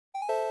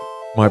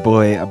My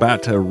boy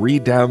about to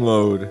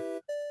re-download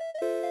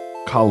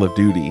Call of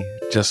Duty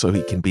just so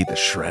he can be the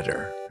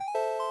shredder.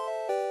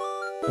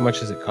 How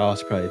much does it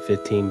cost? Probably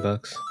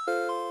 $15.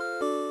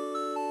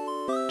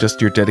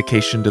 Just your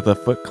dedication to the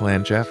Foot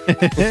Clan, Jeff.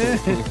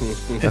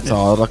 That's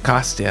all it'll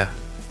cost you.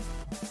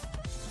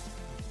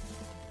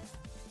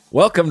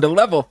 Welcome to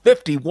level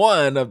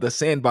 51 of the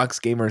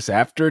Sandbox Gamers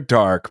After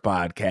Dark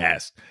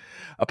podcast.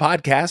 A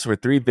podcast where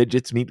three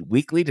vidgets meet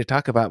weekly to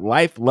talk about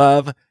life,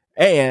 love,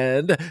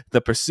 and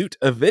the pursuit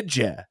of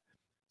vidya.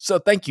 So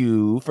thank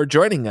you for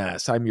joining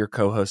us. I'm your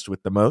co-host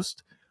with the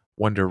most,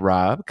 Wonder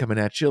Rob, coming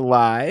at you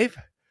live.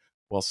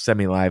 Well,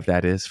 semi-live,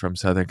 that is, from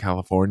Southern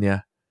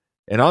California.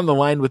 And on the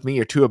line with me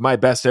are two of my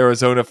best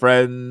Arizona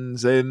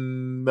friends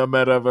in the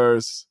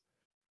metaverse.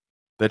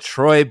 The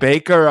Troy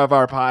Baker of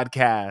our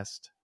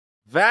podcast,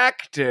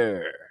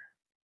 Vactor.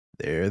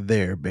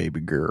 There, baby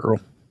girl.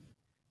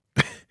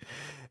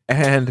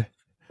 And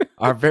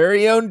our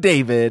very own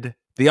David,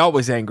 the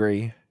always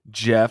angry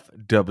Jeff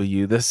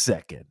W. the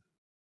Second.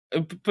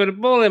 Put a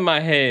bullet in my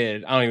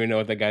head. I don't even know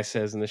what that guy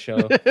says in the show.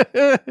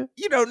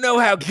 You don't know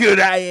how good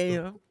I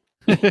am.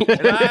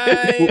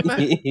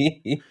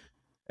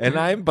 And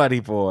I'm Buddy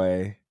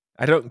Boy.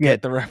 I don't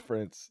get the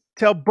reference.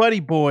 Tell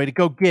Buddy Boy to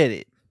go get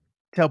it.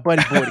 Tell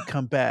Buddy Boy to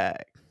come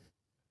back.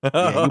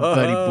 Yeah, you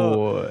Buddy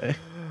Boy.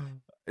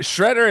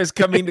 Shredder is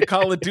coming to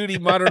Call of Duty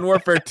Modern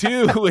Warfare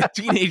 2 with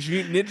Teenage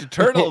Mutant Ninja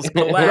Turtles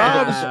collab.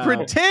 Rob's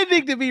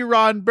pretending to be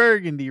Ron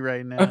Burgundy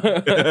right now.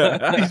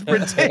 He's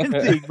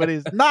pretending, but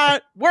it's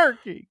not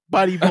working.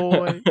 Buddy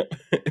Boy,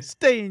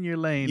 stay in your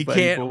lane. You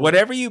Buddy can't, Boy.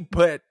 whatever you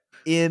put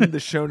in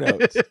the show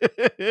notes,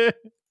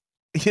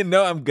 you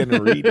know I'm going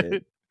to read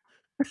it.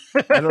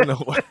 I don't know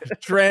what.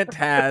 Trent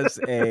has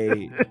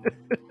a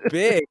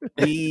big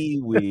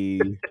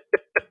wee.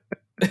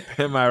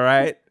 Am I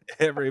right?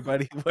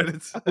 Everybody, what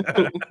is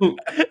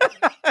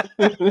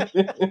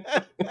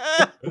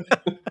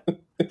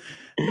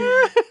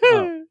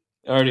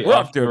Already we're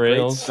off to the a great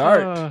rails.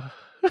 start.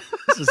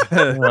 This is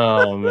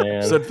Oh man.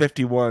 episode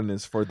 51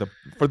 is for the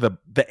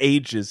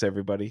ages,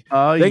 everybody.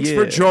 Oh, Thanks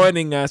for yeah.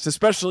 joining us,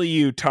 especially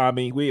you,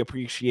 Tommy. We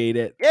appreciate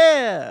it.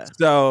 Yeah.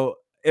 So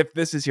if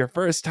this is your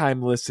first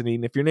time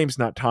listening, if your name's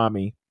not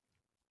Tommy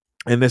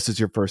and this is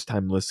your first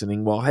time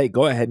listening, well, hey,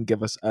 go ahead and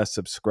give us a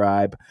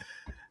subscribe.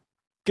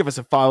 Give us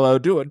a follow,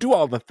 do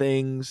all the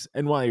things.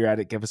 And while you're at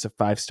it, give us a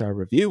 5-star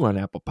review on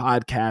Apple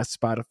Podcasts,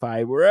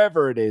 Spotify,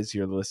 wherever it is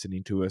you're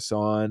listening to us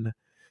on.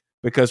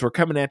 Because we're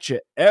coming at you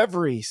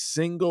every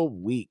single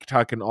week,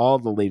 talking all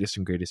the latest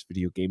and greatest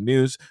video game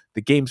news,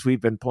 the games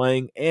we've been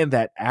playing, and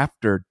that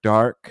After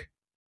Dark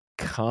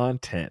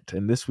content.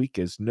 And this week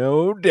is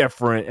no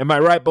different. Am I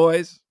right,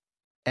 boys?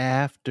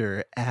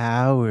 After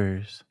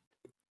hours.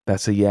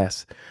 That's a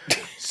yes.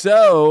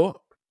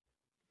 So,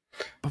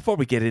 before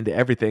we get into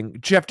everything,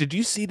 Jeff, did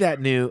you see that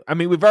new... I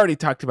mean, we've already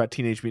talked about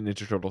Teenage Mutant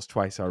Ninja Turtles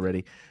twice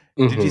already.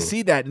 Did you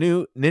see that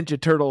new Ninja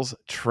Turtles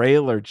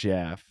trailer,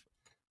 Jeff?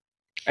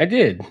 I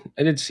did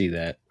see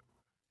that.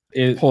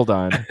 Hold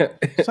on.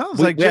 Sounds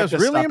We like have Jeff's to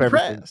really stop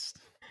everything. impressed.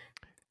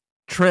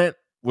 Trent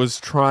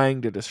was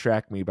trying to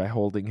distract me by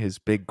holding his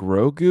big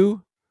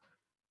Grogu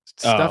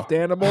stuffed I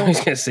animal. was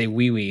gonna say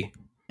wee wee.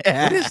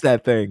 What is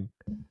that thing?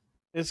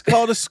 It's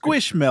called a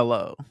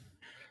squishmallow.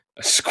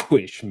 A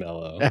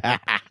squishmallow.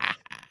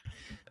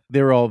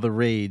 They're all the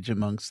rage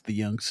amongst the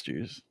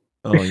youngsters.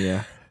 Oh,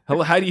 yeah.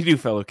 Hello, how do you do,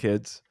 fellow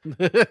kids?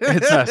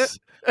 It's us,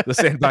 the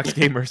Sandbox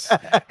Gamers.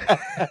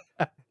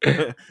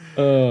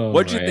 Oh,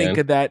 What'd you man. think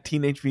of that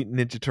Teenage Mutant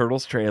Ninja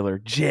Turtles trailer,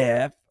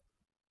 Jeff?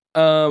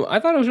 I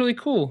thought it was really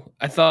cool.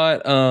 I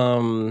thought,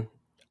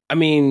 I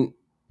mean,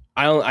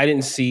 I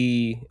didn't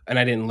see, and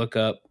I didn't look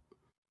up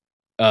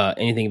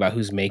anything about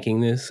who's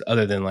making this,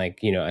 other than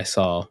I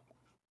saw,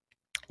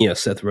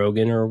 Seth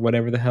Rogen or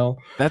whatever the hell.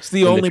 That's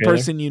the In the only trailer?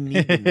 person you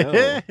need to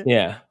know.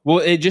 Yeah. Well,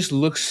 it just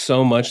looks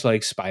so much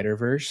like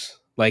Spider-Verse.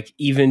 Like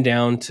even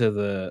down to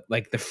the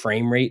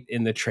frame rate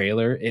in the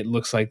trailer, it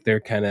looks like they're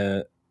kind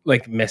of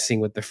like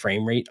messing with the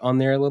frame rate on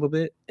there a little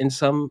bit in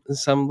some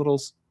little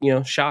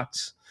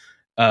shots.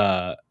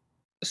 So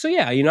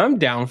yeah, I'm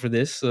down for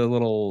this, a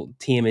little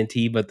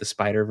TMNT, but the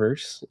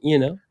Spider-Verse.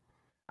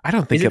 I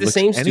don't think Is it the looks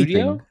same anything.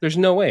 studio? There's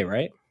no way,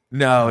 right?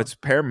 No, it's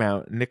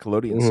Paramount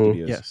Nickelodeon Mhm.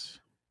 Studios. Yes.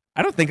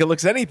 I don't think it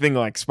looks anything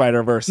like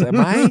Spider-Verse. Am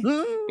I?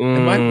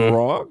 Am I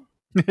wrong?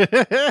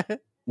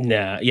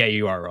 Nah, yeah,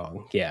 you are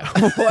wrong. Yeah,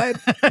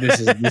 What?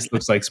 this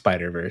looks like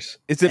Spider-Verse.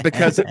 Is it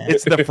because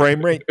it's the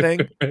frame rate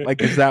thing?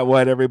 Like, is that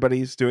what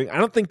everybody's doing? I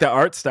don't think the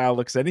art style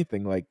looks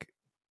anything like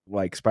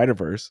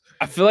Spider-Verse.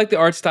 I feel like the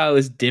art style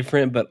is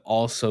different, but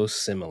also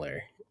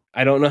similar.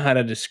 I don't know how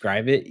to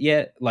describe it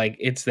yet. Like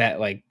it's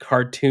that like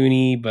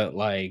cartoony, but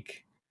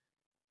like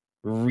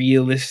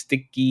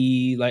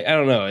realistic-y. Like I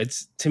don't know.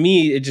 It's to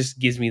me, it just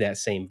gives me that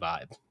same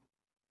vibe.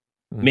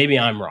 Maybe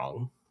I'm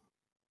wrong.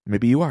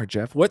 Maybe you are,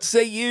 Jeff. What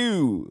say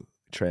you,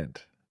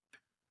 Trent?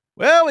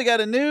 Well, we got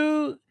a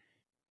new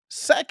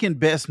second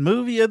best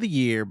movie of the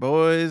year,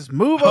 boys.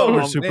 Move Oh,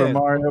 over, Super man.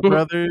 Mario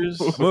Brothers.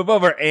 Move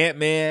over,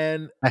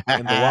 Ant-Man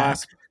and the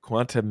Wasp,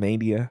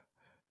 Quantumania.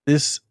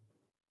 This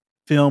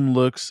film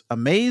looks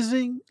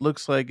amazing.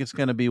 Looks like it's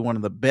going to be one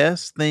of the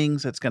best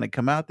things that's going to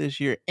come out this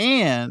year,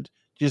 and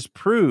just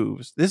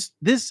proves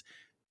this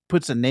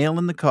puts a nail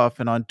in the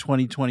coffin on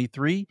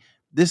 2023.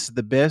 This is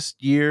the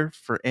best year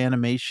for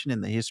animation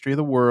in the history of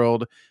the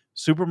world.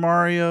 Super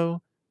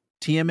Mario,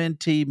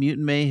 TMNT,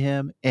 Mutant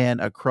Mayhem,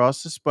 and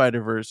Across the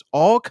Spider-Verse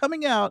all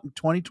coming out in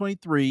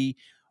 2023,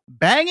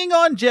 banging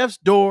on Jeff's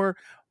door,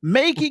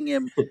 making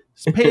him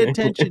pay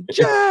attention.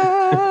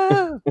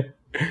 Jeff!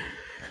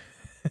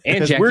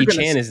 And Jackie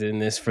Chan is in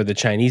this for the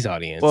Chinese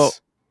audience. Well,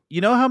 you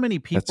know how many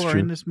people are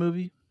in this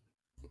movie?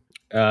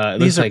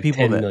 These are like people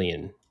 10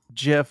 million.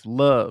 Jeff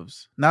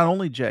loves not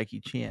only Jackie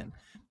Chan,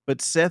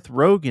 but Seth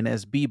Rogen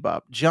as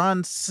Bebop,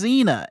 John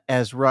Cena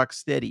as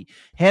Rocksteady,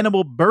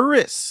 Hannibal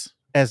Buress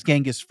as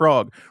Genghis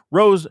Frog,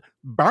 Rose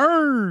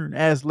Byrne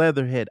as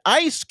Leatherhead,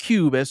 Ice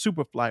Cube as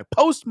Superfly,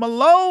 Post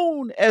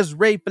Malone as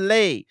Ray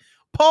Fillet,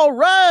 Paul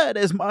Rudd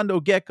as Mondo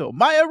Gecko,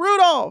 Maya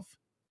Rudolph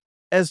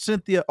as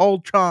Cynthia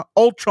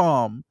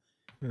Ultram.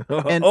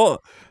 And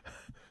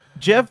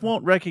Jeff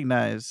won't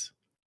recognize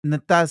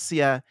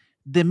Natasha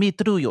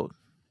Dimitriou.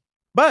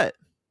 But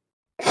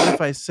what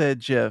if I said,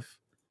 Jeff,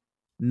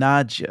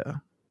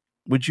 Nadja?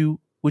 Would you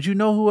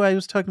know who I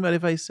was talking about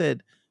if I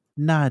said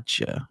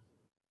Nadja?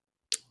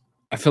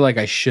 I feel like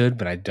I should,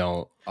 but I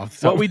don't.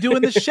 What we do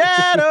in the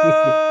shadows.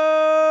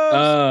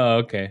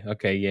 Oh, okay.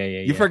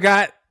 Yeah. You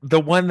forgot the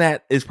one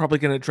that is probably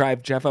going to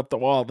drive Jeff up the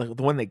wall, the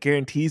one that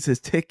guarantees his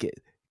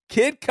ticket.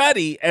 Kid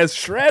Cudi as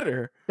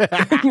Shredder.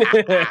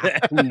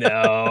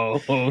 No.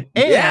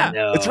 Yeah,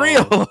 no. It's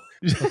real.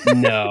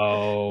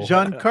 No.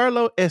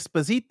 Giancarlo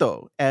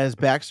Esposito as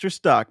Baxter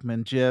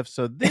Stockman, Jeff.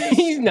 So this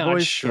he's not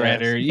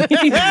Shredder.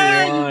 He's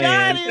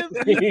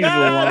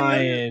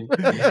lying.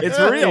 It's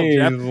real,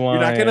 Jeff. You're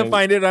not going to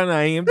find it on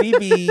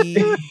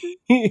IMDb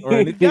or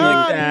anything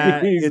like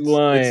that. He's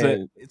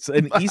lying. It's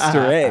an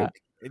Easter egg,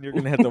 and you're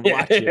going to have to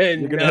watch it.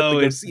 You're going to have to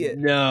go see it.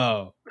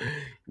 No,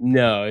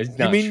 it's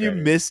not. You mean Shredder. You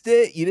missed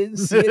it? You didn't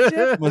see it,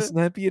 Jeff? Must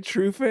not be a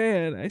true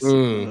fan. I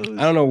suppose.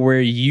 I don't know where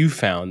you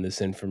found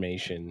this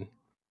information.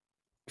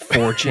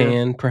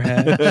 4chan,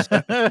 perhaps.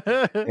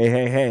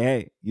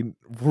 Hey!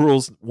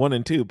 Rules 1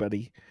 and 2,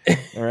 buddy.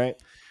 All right.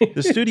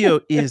 The studio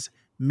is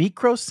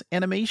Mikros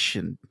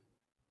Animation.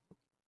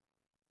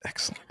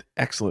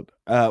 Excellent.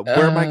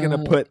 Where am I going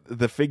to put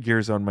the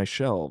figures on my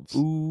shelves?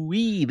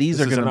 Ooh-wee,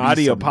 these are going to be an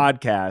audio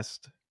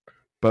podcast.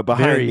 But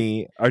behind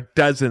me are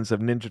dozens of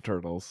Ninja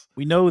Turtles.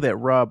 We know that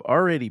Rob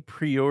already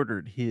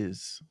pre-ordered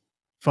his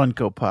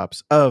Funko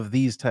Pops of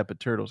these type of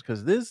turtles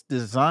because this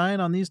design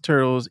on these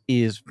turtles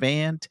is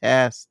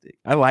fantastic.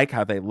 I like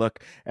how they look.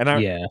 And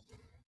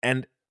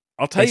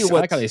I'll tell you what, I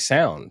like how they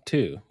sound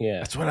too. Yeah.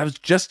 That's what I was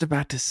just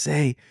about to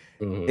say.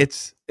 Mm-hmm.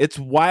 It's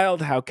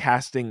wild how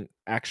casting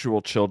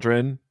actual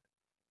children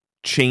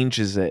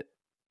changes the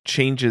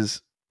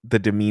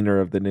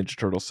demeanor of the Ninja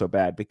Turtles so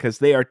bad because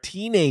they are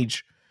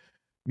teenage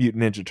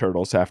Mutant Ninja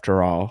Turtles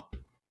after all,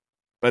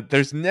 but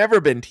there's never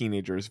been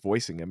teenagers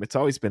voicing them. It's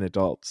always been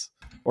adults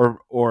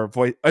or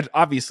voice,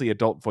 obviously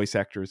adult voice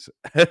actors.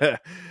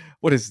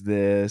 What is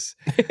this?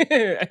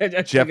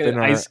 Jeff and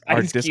our Ice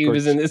Discord Cube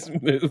is in this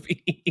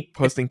movie,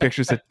 posting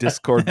pictures at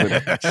Discord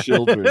with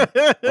children.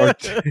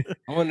 I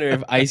wonder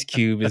if Ice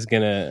Cube is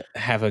gonna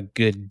have a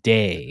good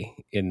day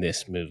in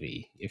this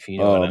movie. If you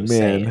know what I'm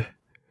saying.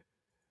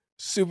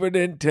 Super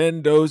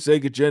Nintendo,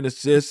 Sega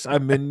Genesis.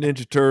 I'm in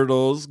Ninja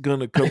Turtles.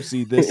 Gonna come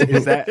see this.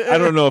 Is that? I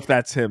don't know if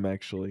that's him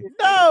actually.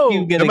 No,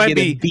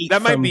 that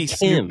might be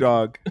Snoop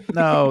Dogg.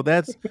 No,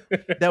 that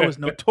was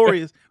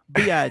Notorious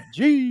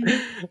B.I.G.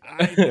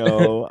 I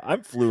know.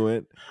 I'm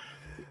fluent.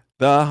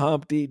 The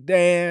Humpty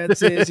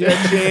Dance is your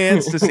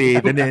chance to see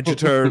the Ninja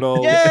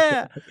Turtles.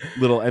 Yeah,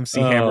 little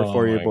MC Hammer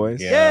for you boys.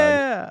 God.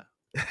 Yeah.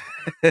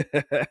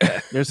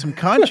 There's some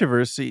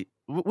controversy.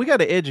 We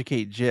got to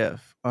educate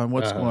Jeff on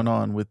what's going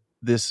on with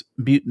this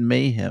Mutant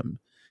Mayhem.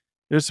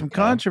 There's some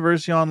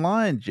controversy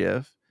online,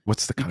 Jeff.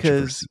 What's the controversy?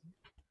 Because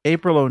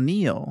April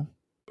O'Neil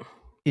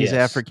is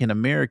African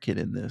American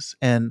in this,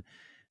 and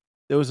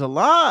there was a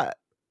lot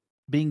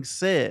being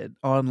said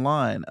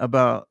online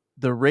about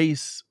the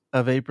race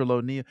of April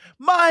O'Neil.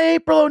 My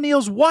April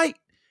O'Neil's white,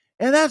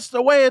 and that's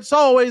the way it's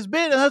always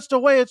been, and that's the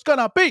way it's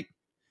gonna be.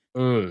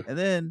 And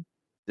then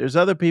there's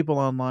other people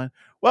online.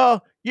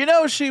 Well,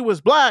 she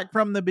was black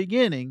from the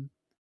beginning.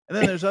 And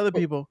then there's other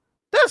people.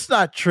 That's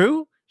not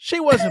true. She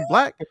wasn't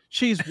black.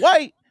 She's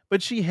white,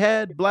 but she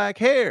had black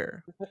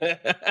hair.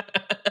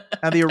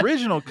 Now, the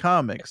original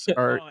comics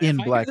are in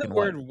black and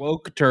white. The word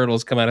woke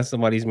turtles come out of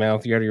somebody's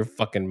mouth, you're out of your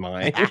fucking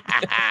mind.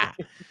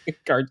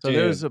 Cartoon. So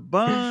there's a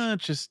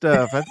bunch of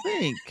stuff. I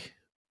think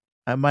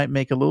I might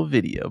make a little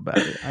video about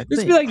it. This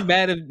would be like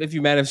mad if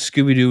you're mad if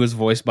Scooby-Doo was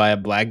voiced by a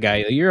black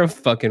guy. You're a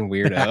fucking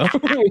weirdo.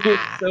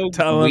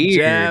 So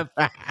weird.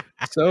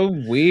 So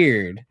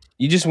weird.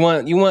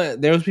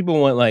 Those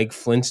people want like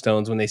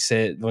Flintstones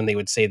when they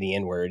would say the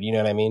N-word. You know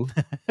what I mean?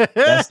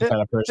 That's the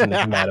kind of person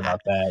that's mad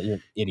about that. You're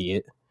an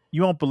idiot.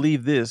 You won't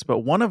believe this, but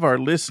one of our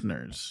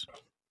listeners,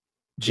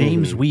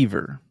 James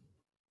Weaver,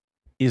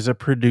 is a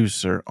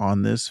producer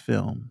on this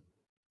film.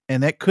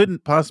 And that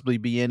couldn't possibly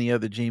be any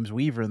other James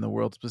Weaver in the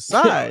world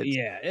besides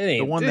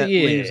the one that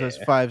leaves us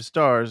 5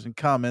 stars and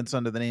comments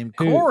under the name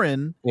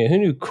Corin. Yeah, who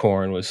knew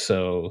Corin was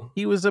so...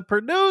 He was a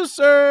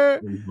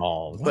producer.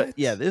 Involved. But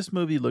yeah, this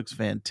movie looks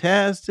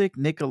fantastic.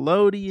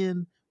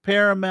 Nickelodeon,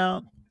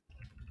 Paramount.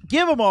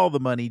 Give them all the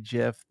money,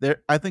 Jeff.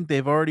 I think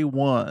they've already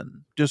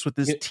won just with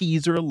this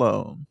teaser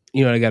alone.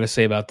 You know what I got to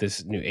say about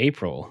this new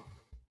April?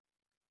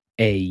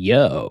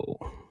 Ayo.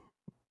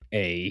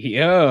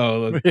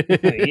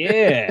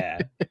 Yeah.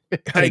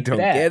 I don't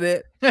get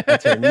it.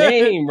 That's her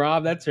name,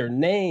 Rob. That's her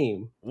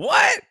name.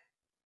 What?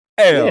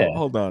 Hey,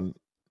 hold on.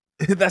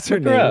 That's her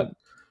name.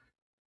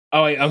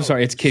 Oh, wait, I'm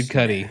sorry. It's Kid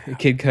Cudi.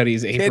 Kid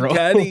Cudi's April.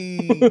 Kid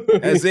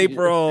Cudi as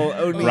April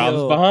O'Neil.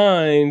 Rob's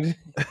behind.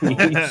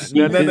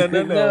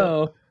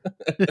 No.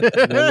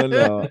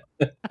 No.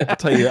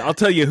 I'll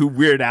tell you who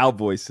Weird Al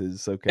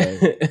voices.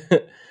 Okay.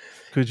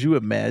 Could you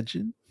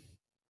imagine?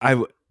 I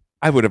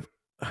would have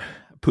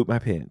pooped my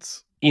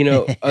pants. You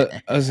know,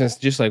 I was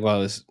just like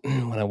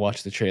when I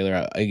watched the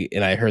trailer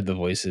and I heard the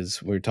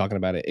voices, we were talking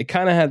about it. It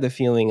kind of had the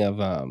feeling of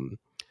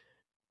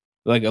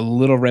like a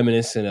little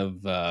reminiscent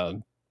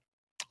of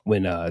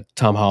when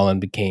Tom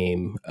Holland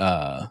became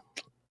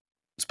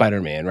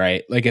Spider-Man,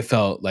 right? Like it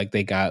felt like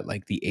they got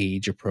like the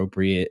age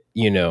appropriate,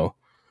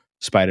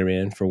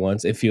 Spider-Man for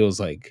once. It feels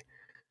like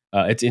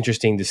it's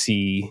interesting to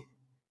see,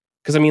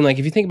 because I mean, like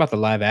if you think about the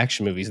live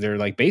action movies, they're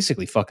like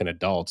basically fucking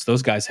adults.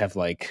 Those guys have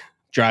like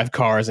drive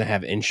cars and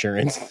have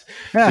insurance.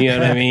 You know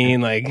what I mean?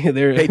 Like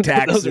they're pay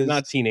taxes. Those are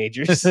not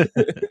teenagers.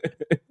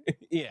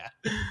 Yeah,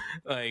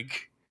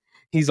 like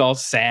he's all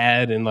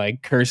sad and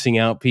like cursing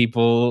out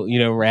people,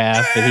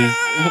 Raph, and he's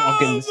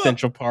walking in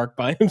Central Park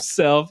by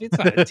himself. It's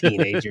not a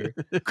teenager.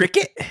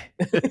 Cricket?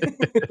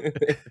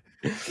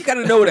 You got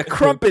to know what a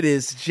crumpet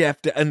is,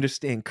 Jeff, to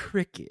understand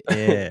cricket.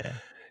 Yeah.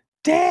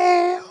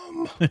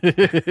 Damn.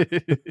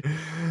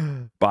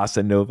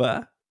 Bossa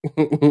Nova.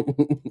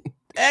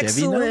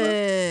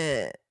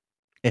 Excellent.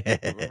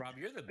 Rob,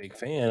 you're the big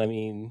fan. I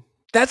mean,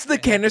 that's the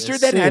canister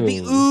that had the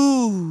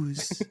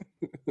ooze.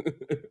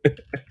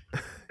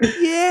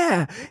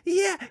 Yeah.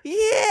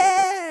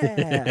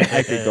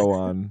 I could go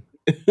on.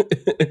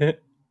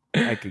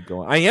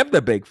 I am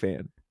the big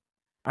fan.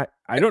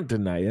 I don't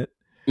deny it.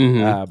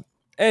 Mm-hmm.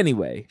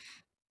 Anyway,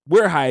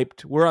 we're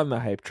hyped. We're on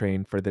the hype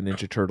train for the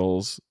Ninja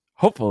Turtles.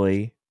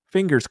 Hopefully,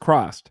 fingers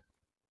crossed,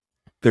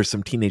 there's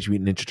some Teenage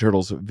Mutant Ninja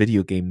Turtles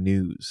video game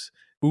news.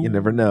 Ooh. You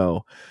never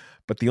know.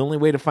 But the only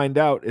way to find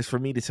out is for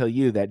me to tell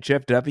you that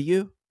Jeff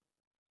W.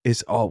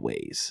 is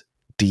always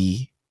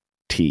DTF.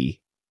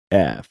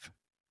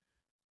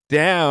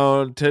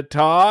 Down to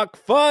talk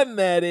fun,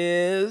 that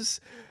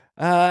is.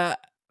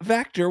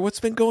 Vactor, what's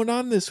been going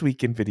on this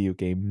week in video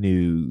game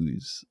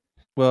news?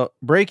 Well,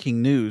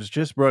 breaking news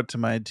just brought to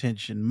my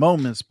attention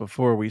moments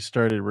before we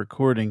started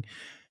recording.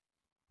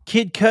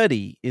 Kid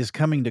Cudi is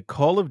coming to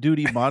Call of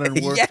Duty Modern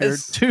Warfare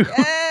 2.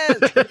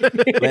 Yes.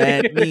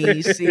 Let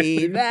me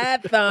see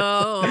that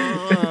thong.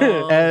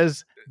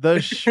 As the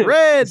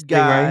Shred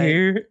guy, right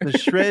here. the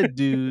Shred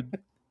dude,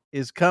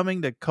 is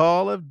coming to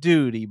Call of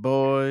Duty,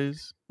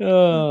 boys.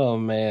 Oh,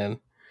 man.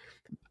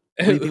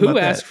 Who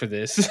asked for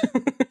this?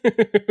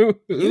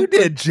 You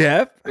did,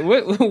 Jeff.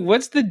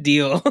 What's the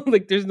deal?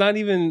 Like, there's not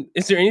even...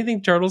 Is there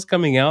anything Turtles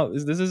coming out?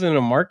 This isn't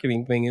a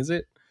marketing thing, is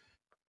it?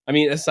 I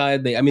mean, they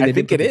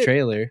did put the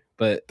trailer,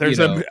 but there's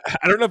I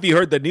don't know if you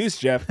heard the news,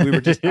 Jeff. We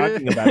were just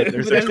talking about it.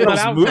 There's a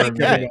Turtles movie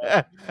coming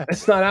out.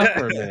 It's not out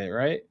for a minute,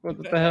 right?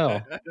 What the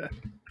hell?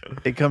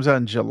 It comes out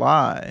in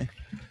July.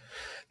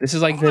 This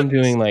is like them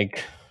doing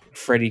like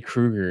Freddy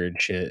Krueger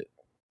and shit,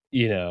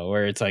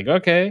 where it's like,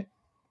 okay,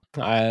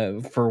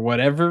 for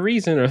whatever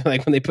reason, or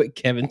like when they put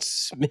Kevin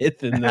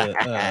Smith in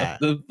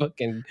the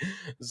fucking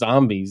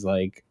zombies,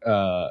 like,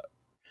 I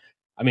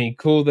mean,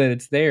 cool that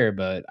it's there,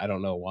 but I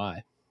don't know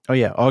why. Oh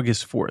yeah,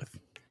 August 4th.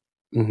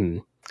 Mm-hmm.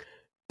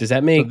 Does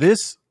that make the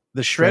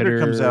Shredder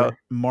comes out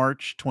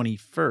March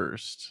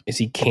 21st? Is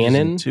he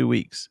canon? 2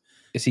 weeks.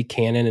 Is he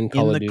canon in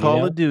Call of Duty? In the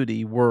Call of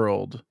Duty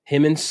world,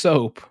 him and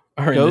Soap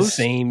are in the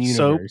same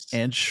universe. Soap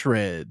and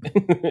Shred,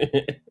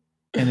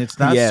 and it's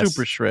not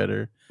Super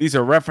Shredder. These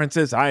are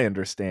references I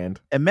understand.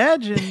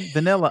 Imagine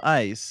Vanilla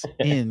Ice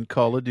in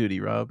Call of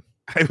Duty, Rob.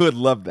 I would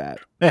love that.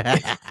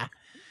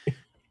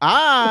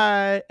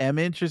 I am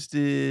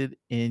interested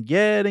in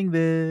getting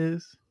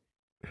this.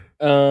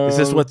 Is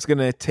this what's going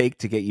to take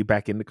to get you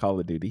back into Call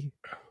of Duty?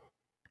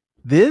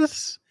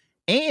 This,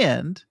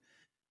 and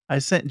I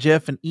sent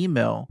Jeff an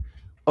email.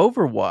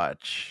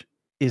 Overwatch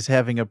is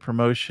having a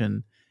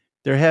promotion.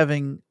 They're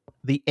having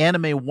the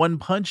anime One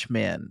Punch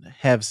Man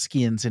have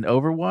skins in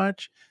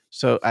Overwatch.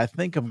 So I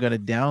think I'm going to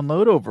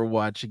download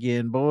Overwatch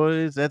again,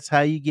 boys. That's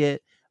how you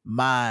get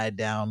my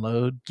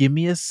download. Give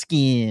me a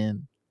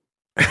skin.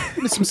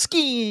 Give me some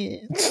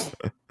skins.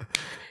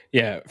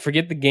 Yeah,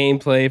 forget the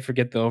gameplay,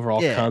 forget the overall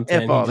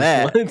content. All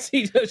that.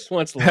 He just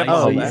wants lights.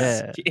 Oh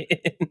yeah.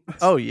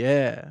 Oh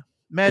yeah.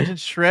 Imagine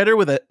Shredder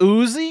with a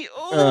Uzi. Ooh.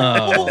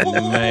 Oh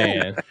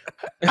man,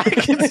 I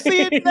can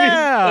see it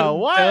now. So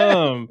Why?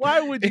 dumb. Why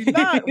would you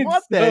not It's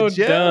want that, so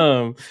Jeff?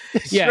 dumb.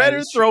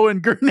 Shredder throwing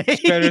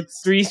grenades. Shredder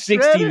 360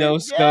 Shredder, no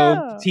scope,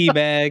 yeah.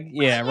 teabag.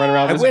 Yeah, running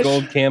around I with wish- his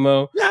gold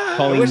camo, I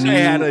calling wish I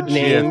had a new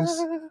GIF names.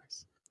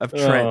 of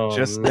Trent Oh,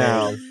 just man.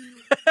 now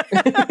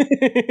holding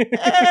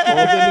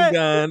a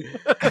gun,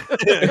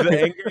 the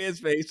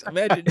angriest face.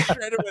 Imagine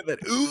Shredder with an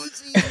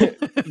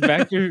Uzi.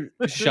 Vector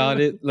shot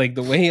it like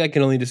the way I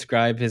can only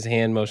describe his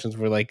hand motions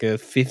were like a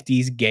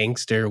 50s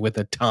gangster with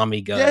a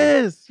Tommy gun.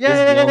 Yes, It's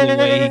the only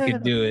way he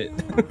could do it.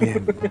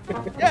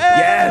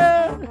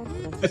 Yeah.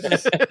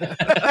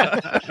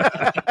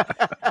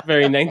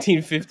 Very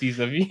 1950s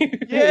of you.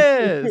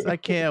 Yes, I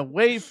can't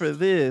wait for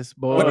this,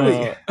 boy. What do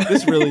we-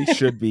 this really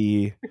should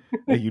be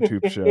a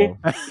YouTube show.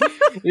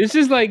 This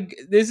is like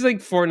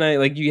Fortnite.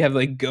 Like you have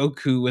like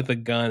Goku with a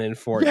gun in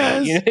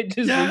Fortnite. Yes, You know, it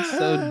just looks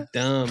so yes.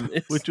 dumb.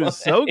 It's Which was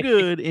so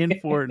good in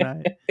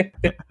Fortnite.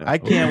 I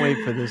can't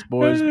wait for this,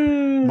 boys.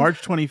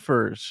 March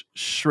 21st,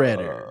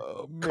 Shredder.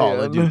 Oh,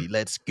 Call of man. Duty,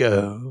 let's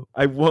go.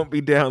 I won't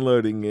be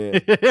downloading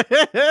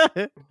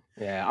it.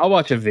 Yeah, I'll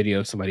watch a video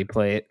of somebody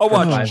play it. I'll for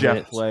watch 5 Jeff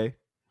minutes. play.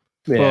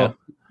 Yeah. Well,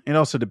 it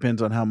also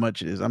depends on how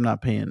much it is. I'm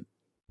not paying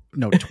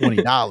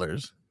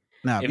 $20.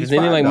 Now, if it's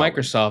anything like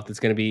Microsoft, it's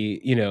going to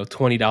be,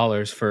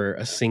 $20 for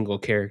a single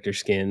character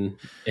skin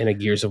in a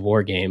Gears of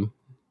War game.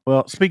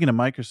 Well, speaking of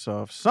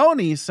Microsoft,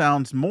 Sony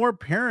sounds more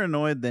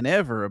paranoid than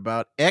ever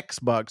about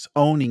Xbox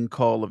owning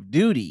Call of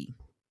Duty.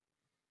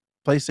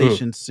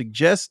 PlayStation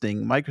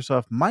suggesting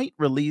Microsoft might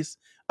release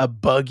a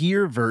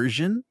buggier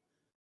version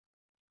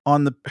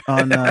on a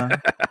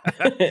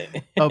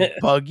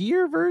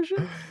buggier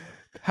version.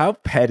 How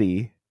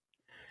petty.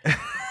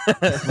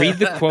 Read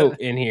the quote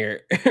in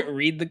here.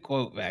 Read the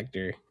quote,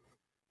 Vector.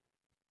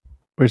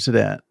 Where's it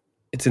at?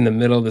 It's in the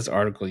middle of this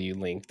article you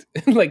linked.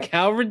 Like,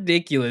 how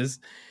ridiculous.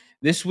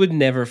 This would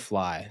never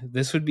fly.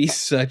 This would be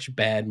such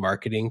bad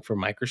marketing for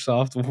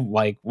Microsoft.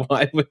 Like,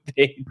 why would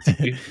they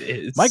do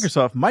this?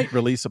 Microsoft might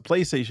release a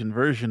PlayStation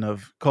version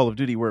of Call of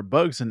Duty where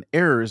bugs and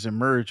errors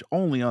emerge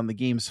only on the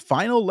game's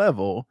final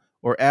level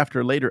or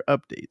after later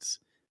updates.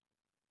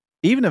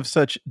 Even if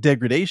such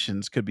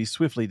degradations could be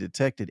swiftly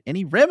detected,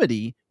 any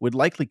remedy would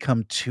likely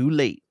come too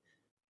late,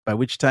 by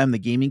which time the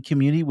gaming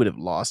community would have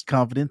lost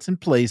confidence in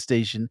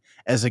PlayStation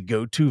as a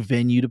go-to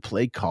venue to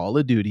play Call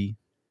of Duty.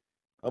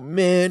 Oh,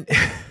 man.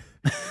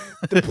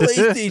 The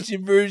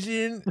PlayStation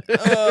version.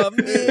 Oh,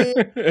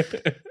 man.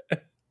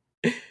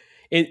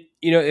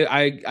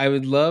 I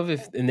would love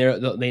if, and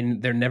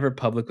they're never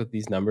public with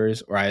these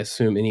numbers, or I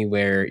assume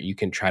anywhere you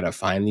can try to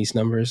find these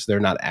numbers. They're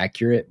not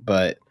accurate,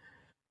 but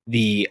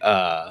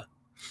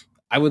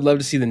I would love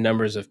to see the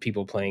numbers of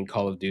people playing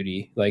Call of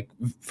Duty, like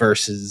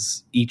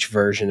versus each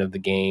version of the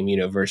game,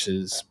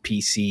 versus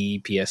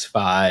PC,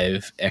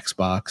 PS5,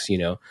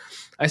 Xbox,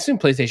 I assume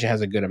PlayStation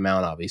has a good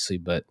amount, obviously,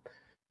 but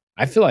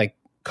I feel like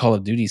Call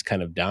of Duty is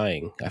kind of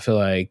dying. I feel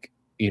like,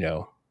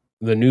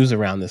 the news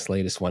around this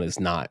latest one is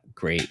not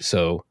great.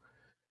 So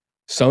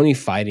Sony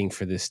fighting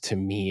for this to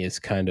me is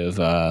kind of,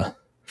 I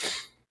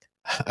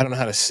don't know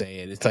how to say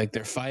it. It's like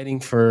they're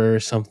fighting for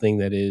something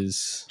that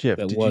is Jeff,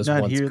 that did was you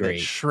not once hear great.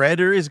 that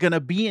Shredder is going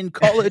to be in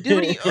Call of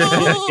Duty?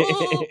 Oh!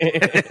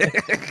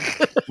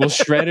 Will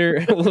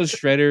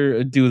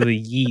Shredder do the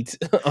yeet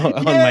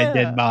on my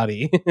dead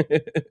body?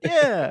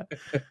 Yeah.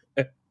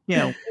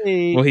 Yeah.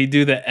 Will he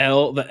do the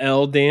L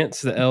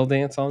dance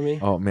on me?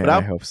 Oh, man, But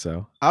I hope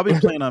so. I'll be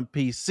playing on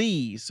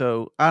PC,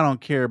 so I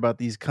don't care about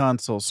these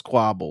console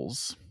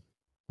squabbles.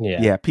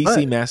 Yeah, PC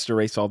But- Master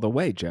Race all the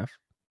way, Jeff.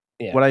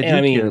 Yeah. What I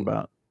And do care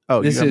about.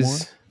 Oh, this you got is. more?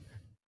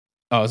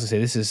 I was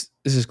gonna say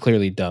this is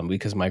clearly dumb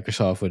because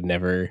Microsoft would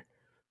never.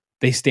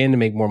 They stand to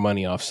make more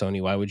money off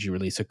Sony. Why would you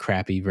release a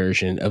crappy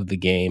version of the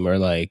game or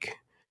like?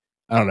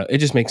 I don't know. It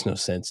just makes no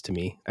sense to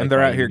me. And Like, they're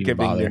why out here would you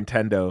giving bother?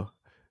 Nintendo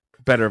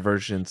better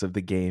versions of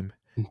the game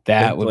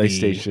that than would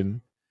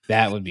PlayStation.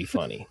 that would be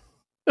funny.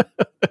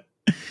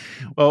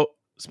 Well,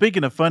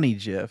 speaking of funny,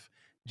 Jeff,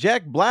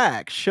 Jack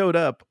Black showed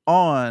up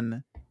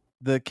on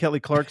the Kelly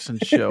Clarkson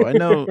show. I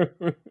know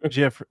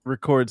Jeff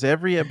records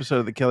every episode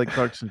of the Kelly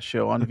Clarkson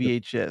show on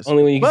VHS.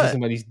 Only when you can see But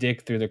somebody's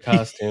dick through their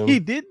costume. He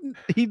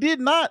did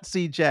not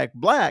see Jack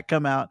Black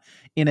come out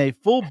in a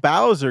full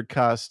Bowser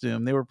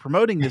costume. They were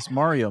promoting this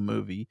Mario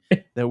movie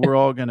that we're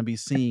all going to be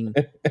seeing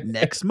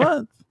next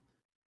month.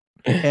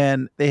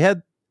 And they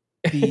had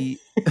the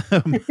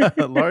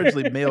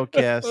largely male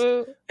cast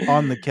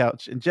on the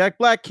couch. And Jack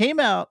Black came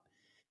out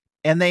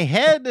and they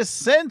had to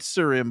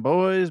censor him,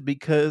 boys,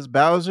 because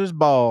Bowser's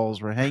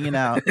balls were hanging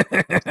out.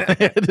 They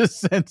had to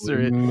censor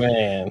it.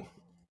 Man.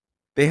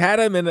 They had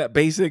him in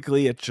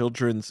basically a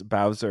children's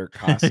Bowser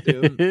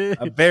costume,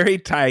 a very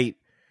tight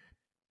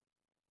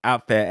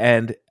outfit.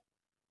 And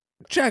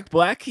Jack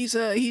Black, he's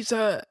a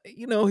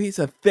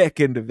thick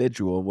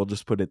individual. We'll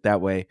just put it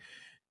that way.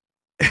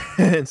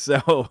 And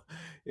so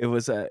it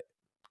was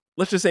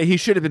let's just say he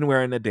should have been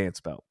wearing a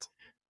dance belt.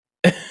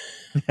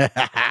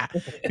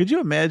 Could you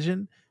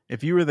imagine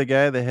if you were the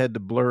guy that had to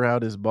blur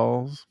out his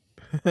balls?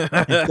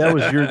 If that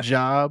was your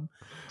job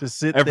to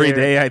sit Every there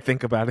day I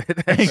think about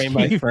it. Frame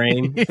by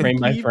frame, frame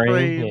by keep frame.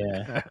 frame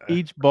Yeah.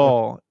 each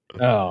ball,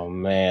 Oh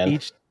man.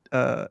 each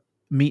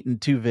meat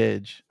and two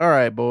veg. All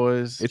right,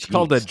 boys. It's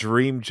called a Jeez.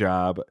 dream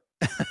job.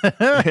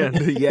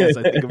 And yes,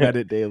 I think about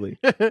it daily.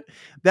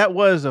 That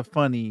was a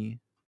funny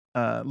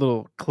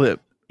little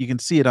clip. You can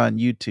see it on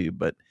YouTube,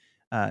 but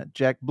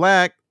Jack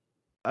Black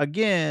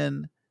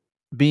again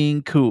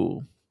being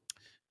cool.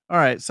 All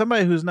right,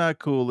 somebody who's not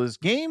cool is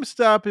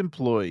GameStop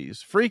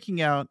employees freaking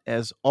out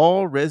as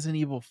all Resident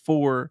Evil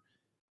 4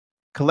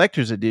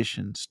 Collector's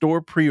Edition store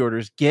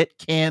pre-orders get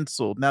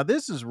canceled. Now,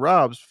 this is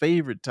Rob's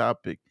favorite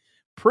topic: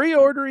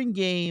 pre-ordering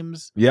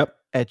games Yep,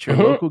 at your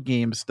local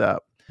GameStop.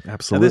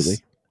 absolutely. Now,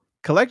 this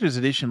Collector's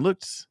Edition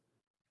looks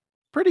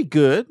pretty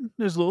good.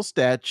 There's a little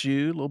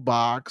statue, a little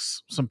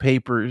box, some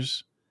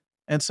papers,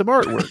 and some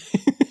artwork.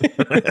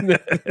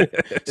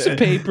 Some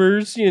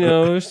papers,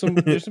 there's some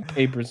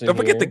papers in Don't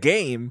forget the here.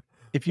 game.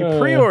 If you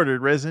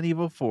pre-ordered Resident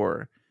Evil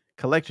 4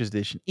 Collector's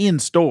Edition in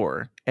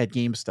store at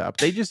GameStop,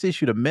 they just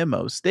issued a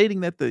memo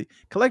stating that the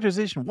Collector's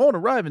Edition won't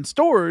arrive in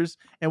stores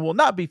and will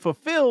not be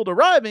fulfilled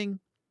arriving.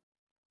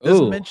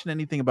 Doesn't mention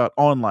anything about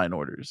online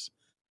orders.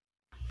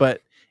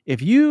 But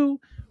if you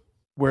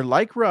were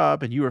like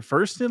Rob and you were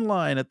first in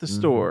line at the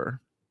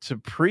store to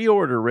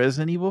pre-order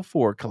Resident Evil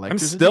 4 I'm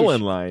Collector's still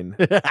in Edition, line.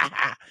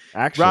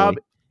 Actually, Rob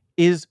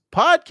is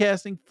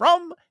podcasting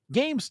from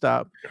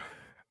GameStop.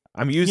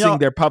 I'm using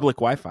their public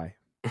Wi-Fi.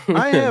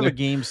 I have a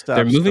GameStop.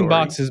 They're moving story.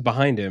 boxes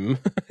behind him.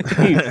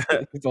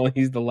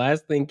 He's the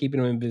last thing keeping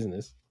him in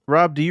business.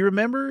 Rob, do you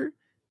remember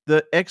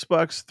the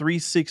Xbox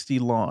 360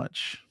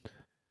 launch?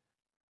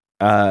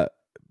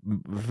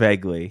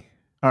 Vaguely.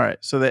 All right.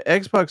 So the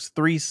Xbox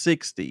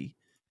 360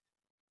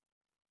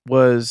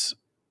 was,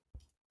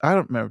 I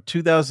don't remember,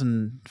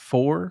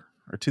 2004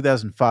 or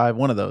 2005,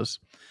 one of those.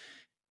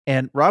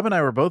 And Rob and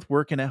I were both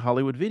working at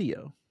Hollywood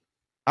Video.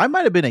 I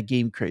might have been at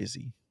Game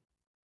Crazy,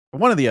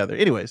 one or the other.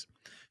 Anyways,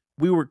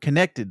 we were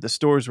connected. The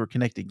stores were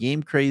connected.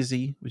 Game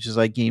Crazy, which is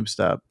like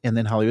GameStop, and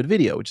then Hollywood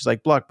Video, which is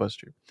like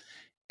Blockbuster.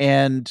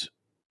 And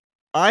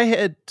I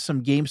had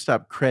some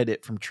GameStop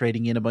credit from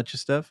trading in a bunch of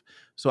stuff.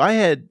 So I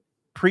had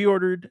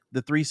pre-ordered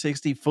the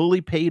 360,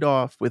 fully paid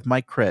off with my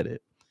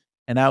credit.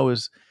 And I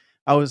was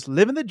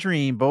living the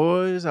dream,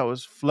 boys. I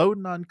was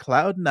floating on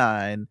cloud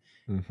 9.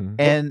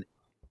 And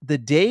the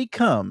day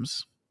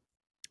comes,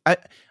 I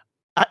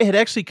had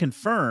actually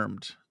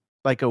confirmed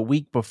like a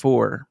week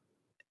before,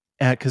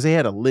 because they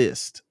had a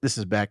list. This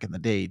is back in the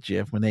day,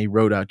 Jeff, when they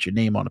wrote out your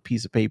name on a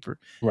piece of paper.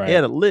 Right. They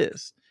had a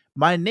list.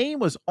 My name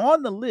was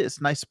on the list,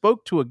 and I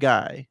spoke to a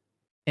guy,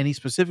 and he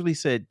specifically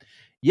said,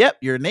 "Yep,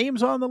 your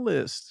name's on the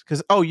list."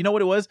 Because, you know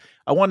what it was?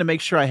 I wanted to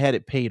make sure I had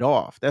it paid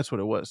off. That's what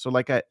it was. So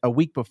like a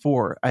week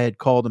before, I had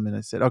called them and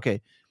I said,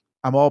 "Okay,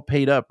 I'm all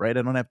paid up, right?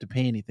 I don't have to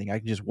pay anything. I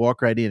can just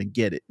walk right in and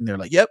get it." And they're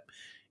like, "Yep,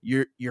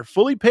 you're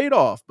fully paid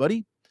off,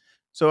 buddy."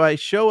 So I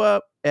show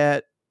up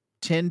at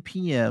 10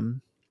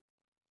 p.m.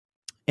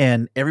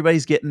 and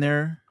everybody's getting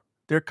their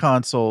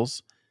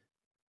consoles.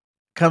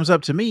 Comes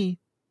up to me,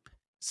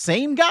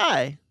 same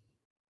guy.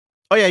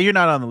 "Oh yeah, you're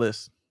not on the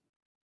list."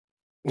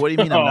 "What do you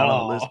mean I'm not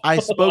on the list? I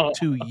spoke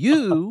to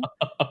you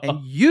and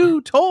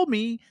you told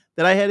me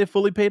that I had it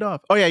fully paid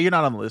off." "Oh yeah, you're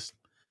not on the list."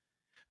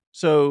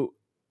 So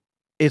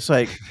it's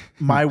like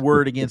my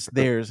word against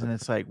theirs. And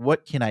it's like,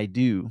 what can I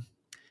do?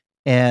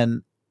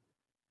 And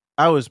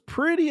I was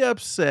pretty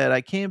upset.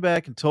 I came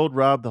back and told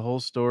Rob the whole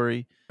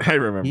story. I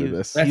remember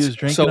this. He was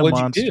drinking a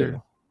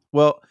Monster.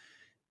 Well,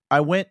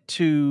 I went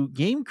to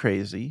Game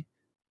Crazy,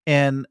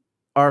 and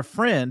our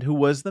friend who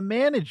was the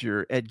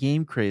manager at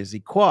Game Crazy,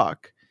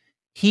 Quack,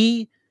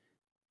 he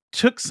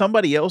took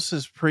somebody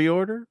else's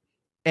pre-order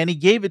and he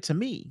gave it to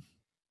me.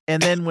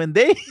 And then when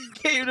they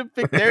came to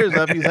pick theirs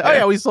up, he's like, "Oh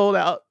yeah, we sold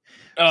out."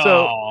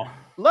 So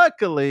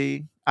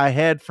luckily I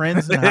had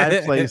friends in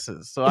high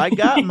places. So I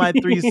got my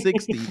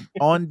 360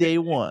 on day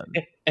one.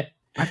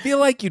 I feel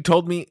like you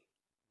told me,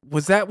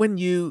 was that when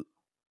you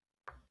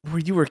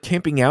were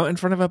camping out in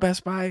front of a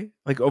Best Buy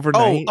like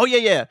overnight? Oh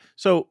yeah.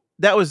 So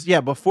that was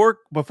before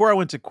I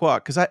went to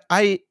Quack,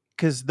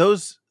 because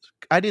those,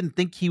 I didn't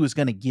think he was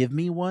going to give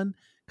me one,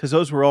 because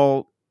those were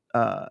all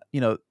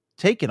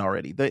taken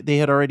already. They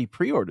had already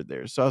pre-ordered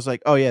theirs. So I was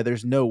like, "Oh yeah,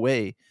 there's no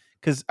way,"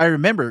 because I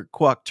remember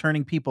Quack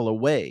turning people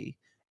away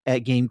at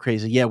Game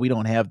Crazy. "Yeah, we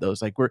don't have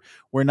those. Like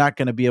we're not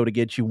going to be able to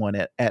get you one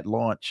at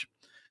launch."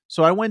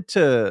 So I went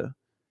to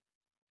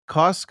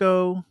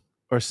Costco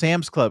or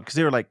Sam's Club, because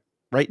they were like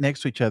right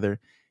next to each other,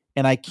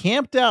 and I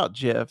camped out,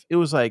 Jeff. It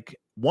was like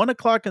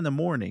 1:00 in the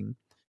morning,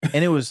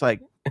 and it was like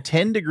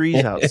 10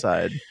 degrees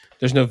outside.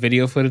 There's no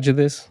video footage of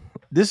this?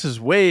 This is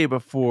way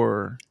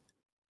before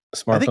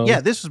Smartphone? I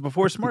think, this was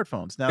before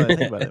smartphones, now that I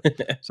think about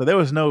it. So there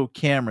was no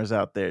cameras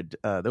out there.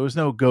 There was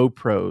no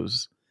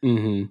GoPros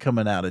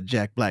coming out of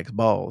Jack Black's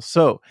balls.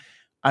 So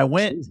I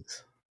went,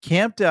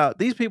 camped out.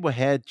 These people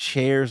had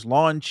chairs,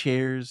 lawn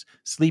chairs,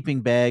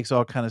 sleeping bags,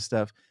 all kind of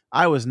stuff.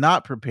 I was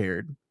not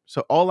prepared.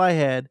 So all I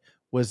had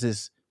was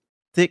this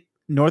thick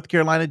North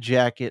Carolina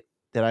jacket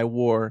that I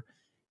wore,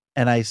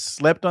 and I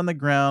slept on the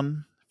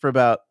ground for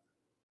about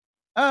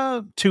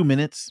 2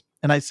 minutes.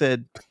 And I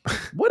said,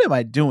 what am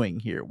I doing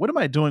here? What am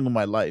I doing with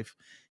my life?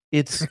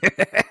 It's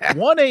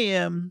 1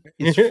 a.m.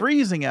 It's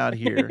freezing out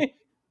here.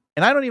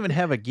 And I don't even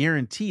have a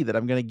guarantee that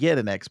I'm going to get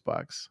an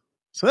Xbox.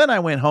 So then I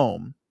went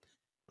home,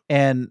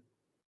 and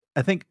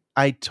I think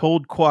I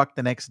told Quack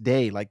the next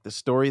day, like the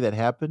story that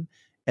happened.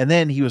 And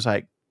then he was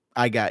like,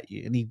 I got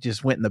you. And he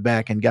just went in the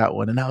back and got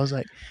one. And I was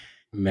like,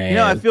 Man,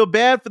 I feel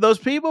bad for those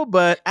people,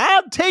 but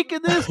I'm taking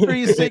this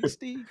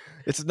 360.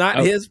 It's not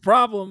his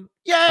problem.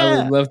 Yeah.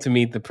 I would love to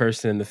meet the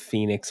person in the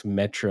Phoenix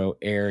metro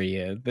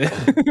area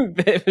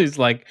that was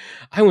like,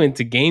 I went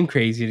to Game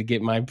Crazy to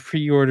get my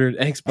pre-ordered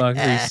Xbox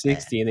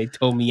 360, and they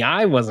told me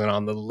I wasn't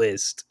on the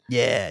list.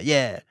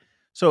 Yeah.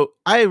 So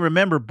I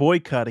remember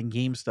boycotting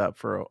GameStop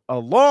for a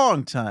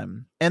long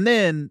time. And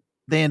then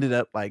they ended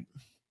up like,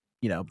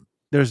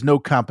 there's no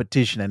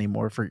competition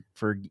anymore for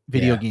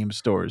video game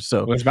stores.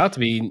 So there's about to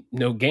be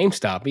no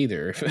GameStop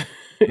either.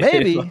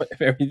 Maybe.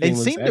 if everything they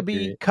was seem to be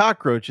accurate.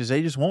 cockroaches.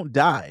 They just won't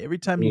die. Every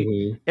time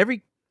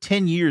every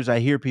 10 years I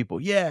hear people,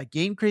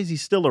 Game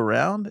Crazy's still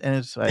around. And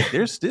it's like,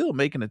 they're still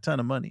making a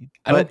ton of money.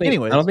 I don't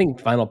think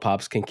Final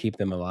Pops can keep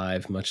them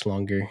alive much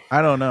longer.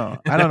 I don't know.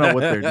 I don't know what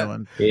they're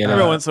doing.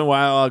 Every once in a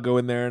while I'll go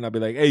in there and I'll be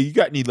like, hey, you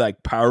got any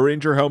like Power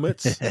Ranger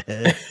helmets?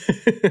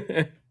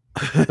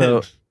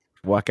 So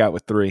walk out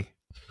with 3.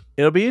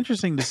 It'll be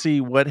interesting to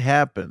see what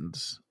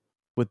happens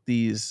with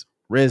these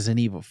Resident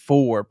Evil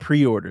 4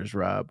 pre-orders,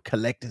 Rob.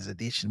 Collector's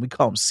edition. We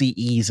call them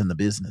CEs in the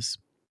business.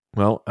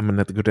 Well, I'm going to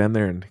have to go down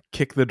there and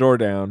kick the door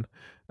down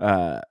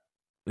and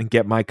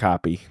get my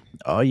copy.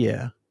 Oh,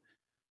 yeah.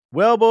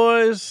 Well,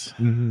 boys,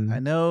 Mm-hmm. I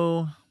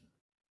know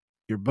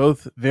you're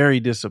both very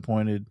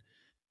disappointed.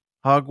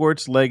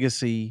 Hogwarts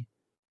Legacy,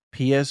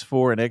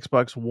 PS4 and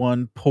Xbox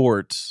One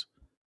ports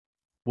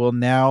will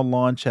now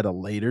launch at a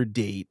later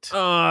date.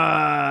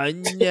 Yeah.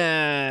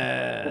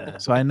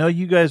 So I know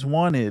you guys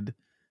wanted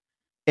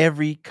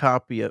every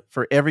copy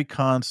for every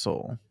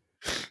console,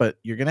 but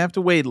you're going to have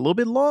to wait a little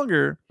bit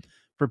longer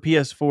for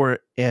PS4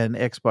 and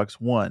Xbox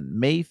One.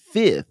 May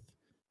 5th,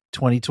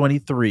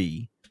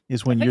 2023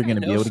 is when you're going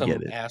to be able to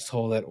get it.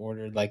 Asshole that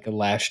ordered like a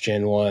last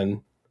gen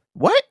one.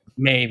 What?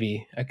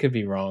 Maybe. I could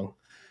be wrong.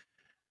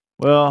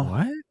 Well,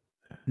 what?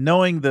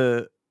 Knowing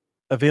the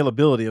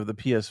availability of the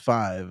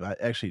PS5, I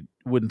actually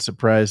wouldn't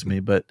surprise me,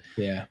 but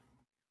yeah.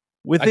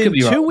 Within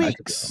 2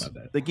 weeks,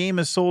 the game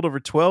has sold over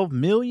 12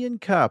 million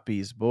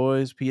copies,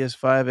 boys.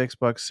 PS5,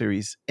 Xbox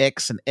Series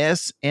X and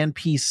S, and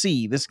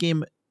PC. This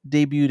game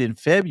debuted in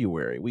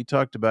February. We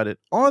talked about it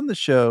on the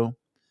show.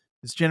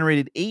 It's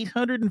generated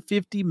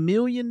 $850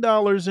 million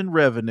in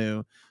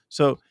revenue.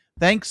 So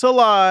thanks a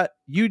lot.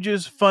 You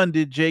just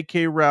funded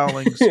J.K.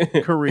 Rowling's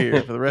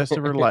career for the rest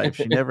of her life.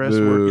 She never has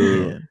to work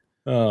again.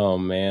 Oh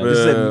man, this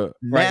is a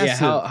right?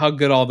 Yeah, how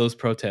good all those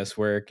protests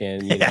work,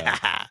 and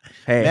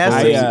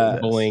hey,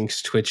 bullying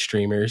Twitch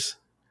streamers.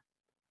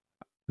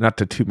 Not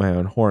to toot my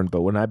own horn,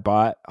 but when I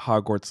bought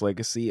Hogwarts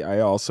Legacy, I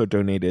also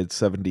donated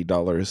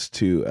 $70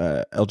 to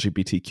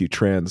LGBTQ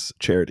trans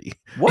charity.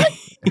 What?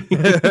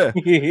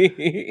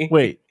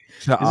 Wait,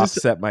 to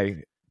offset my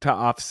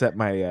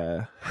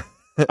my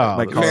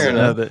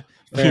cost.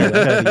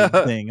 Fair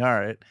thing. All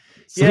right.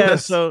 Yeah,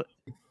 so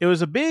it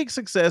was a big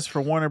success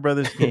for Warner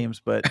Brothers Games,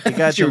 but it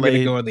got you were going to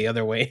delayed. go the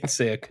other way and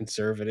say a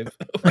conservative.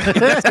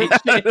 I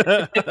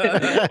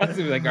was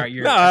like, all right,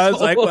 you're I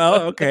was like,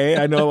 well, okay.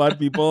 I know a lot of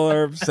people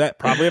are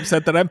probably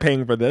upset that I'm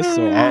paying for this,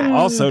 so I'll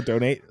also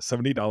donate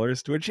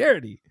 $70 to a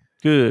charity.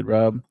 Good,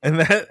 Rob.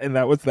 And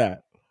that was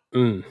that.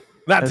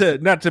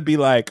 Not to be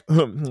like,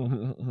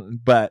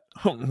 but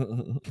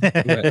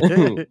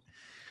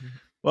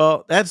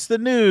well, that's the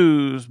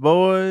news,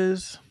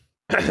 boys.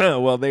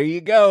 Well, there you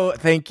go.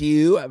 Thank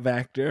you,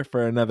 Vector,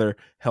 for another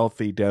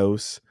healthy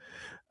dose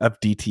of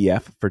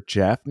DTF for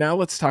Jeff. Now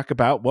let's talk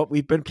about what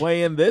we've been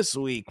playing this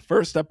week.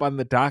 First up on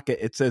the docket,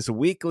 it says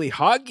weekly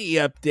Hoggy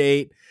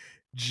update.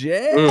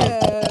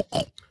 Jeff,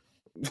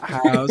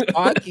 how's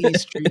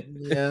Hoggy treating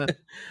you?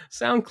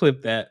 Sound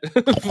clip that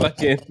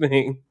fucking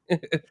thing.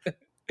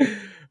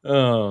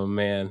 Oh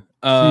man,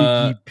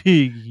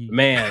 piggy.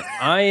 Man,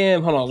 I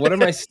am. Hold on. What are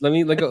my? Let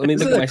me look at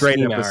my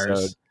Steam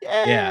hours.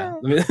 Yeah,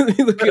 let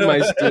me look at my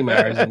Steam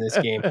hours in this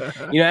game.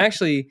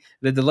 Actually,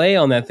 the delay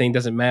on that thing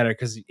doesn't matter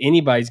because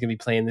anybody's gonna be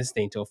playing this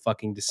thing till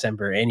fucking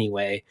December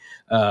anyway.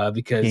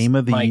 Because game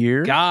of the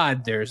year.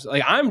 God, there's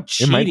like I'm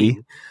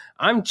cheating.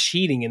 I'm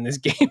cheating, and this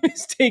game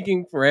is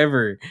taking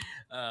forever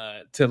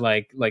to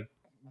like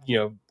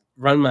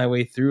run my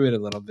way through it a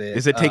little bit.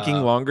 Is it taking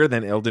longer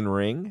than Elden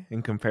Ring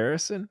in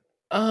comparison?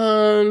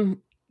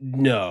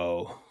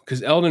 No,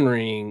 because Elden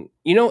Ring,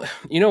 you know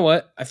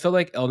what? I feel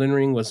like Elden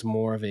Ring was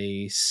more of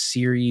a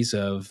series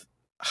of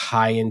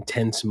high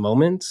intense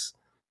moments,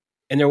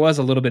 and there was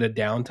a little bit of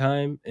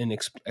downtime and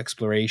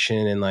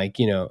exploration, and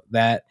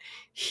that.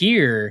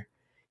 Here,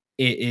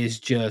 it is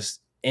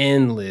just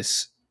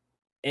endless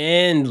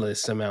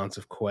amounts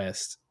of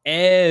quests.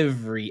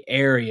 Every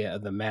area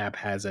of the map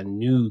has a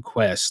new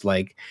quest.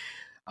 Like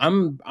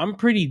I'm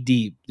pretty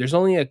deep. There's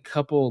only a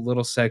couple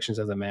little sections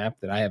of the map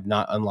that I have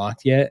not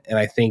unlocked yet, and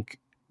I think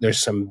there's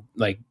some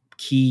like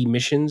key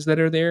missions that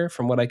are there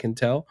from what I can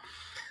tell.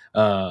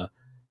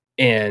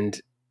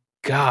 And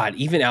God,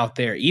 even out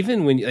there,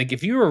 even when like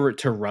if you were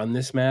to run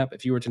this map,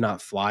 if you were to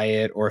not fly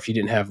it, or if you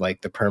didn't have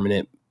like the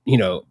permanent,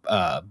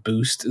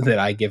 boost that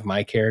I give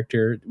my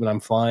character when I'm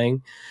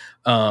flying,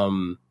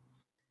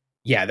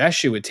 yeah, that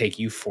shit would take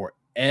you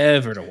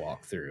forever to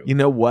walk through. You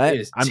know what?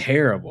 It is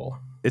terrible.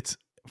 It's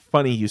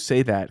funny you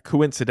say that.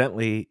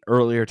 Coincidentally,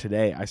 earlier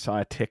today, I saw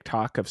a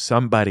TikTok of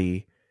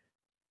somebody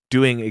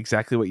doing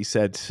exactly what you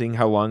said, seeing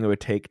how long it would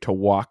take to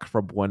walk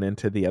from one end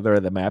to the other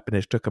of the map, and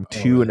it took them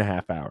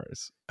 2.5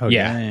 hours. Oh,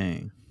 yeah.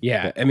 dang.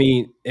 Yeah. I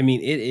mean,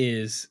 it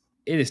is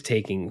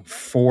taking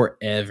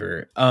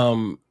forever.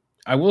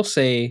 I will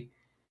say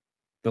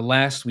the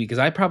last week, because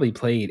I probably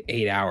played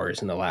 8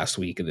 hours in the last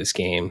week of this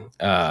game,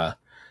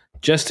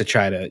 just to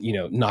try to,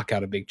 knock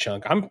out a big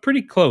chunk. I'm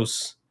pretty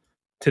close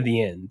to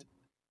the end.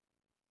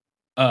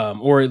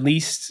 Or at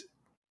least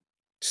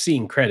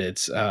seeing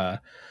credits. A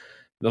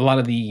lot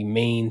of the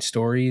main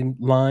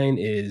storyline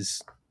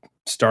is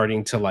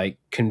starting to like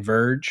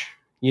converge.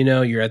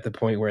 You're at the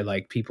point where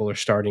like people are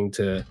starting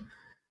to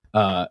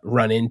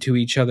run into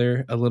each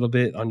other a little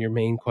bit on your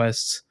main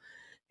quests.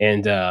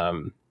 And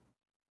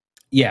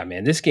yeah,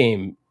 man, this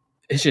game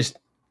is just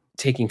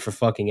taking for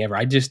fucking ever.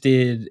 I just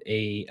did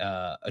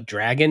a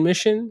dragon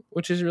mission,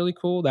 which is really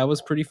cool. That was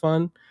pretty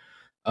fun.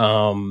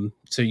 I'm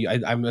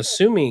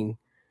assuming,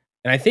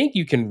 and I think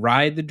you can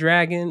ride the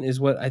dragon is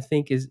what I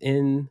think is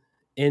in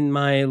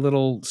my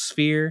little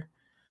sphere.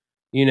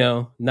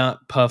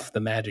 Not Puff the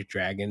magic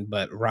dragon,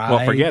 but ride.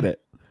 Well, forget it.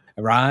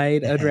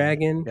 Ride a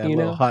dragon. Got a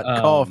little hot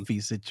coffee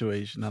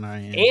situation on our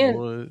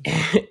hands.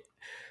 And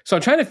so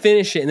I'm trying to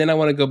finish it, and then I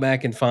want to go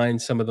back and find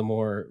some of the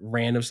more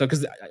random stuff,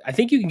 because I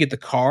think you can get the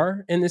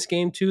car in this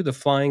game too. The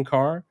flying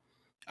car,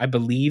 I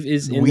believe,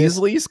 is in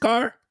Weasley's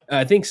car.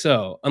 I think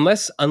so,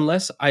 unless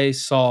I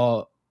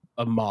saw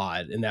a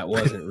mod and that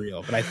wasn't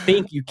real, but I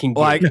think you can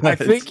get I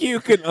think you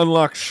can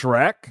unlock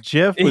Shrek.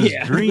 Jeff was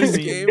This dreaming.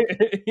 game.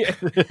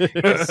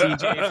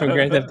 CJ from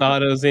Grand Theft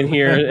Auto's in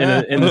here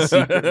in the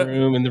secret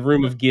room, in the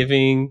room of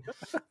giving.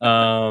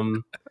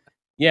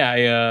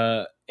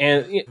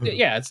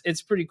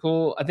 It's pretty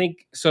cool. I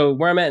think so.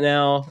 Where I'm at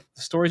now,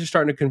 the stories are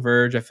starting to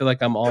converge. I feel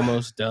like I'm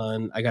almost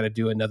done. I got to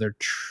do another.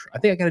 I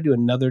think I got to do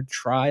another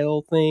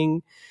trial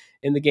thing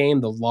in the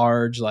game. The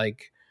large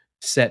like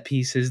set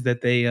pieces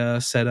that they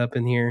set up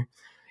in here.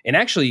 And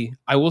actually,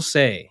 I will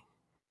say,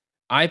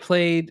 I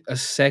played a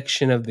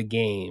section of the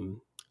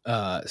game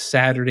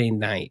Saturday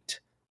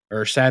night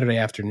or Saturday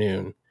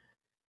afternoon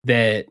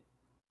that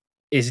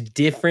is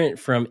different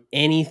from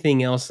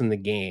anything else in the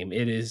game.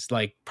 It is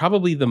like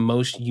probably the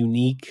most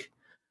unique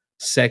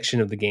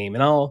section of the game,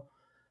 and I'll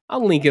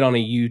link it on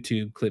a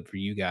YouTube clip for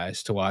you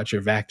guys to watch,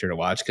 or Vactor to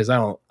watch, because I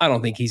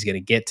don't think he's going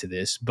to get to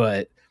this,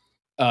 but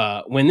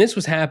when this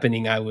was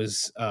happening, I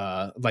was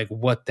like,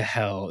 what the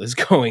hell is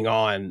going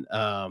on?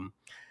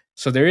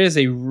 So there is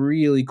a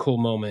really cool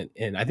moment,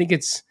 and I think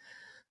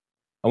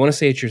I want to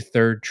say it's your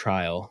third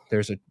trial.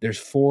 There's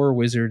 4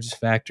 wizards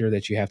factor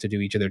that you have to do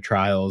each of their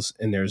trials,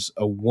 and there's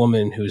a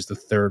woman who's the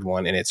third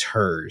one, and it's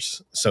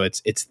hers. So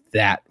it's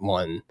that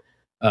one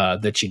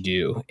that you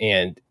do,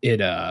 and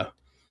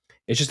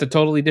it's just a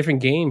totally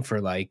different game for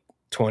like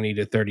 20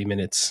 to 30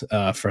 minutes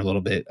for a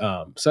little bit.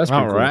 So that's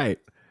pretty cool. Right.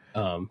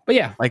 But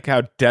yeah, like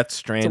how Death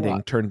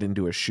Stranding turned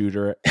into a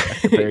shooter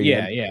at the very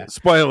end. Yeah.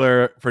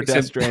 Spoiler for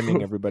Death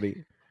Stranding,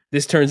 everybody.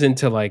 This turns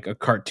into like a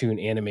cartoon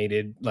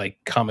animated like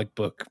comic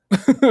book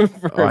for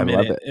a minute,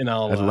 love it. And I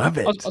love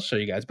it. I'll show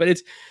you guys. But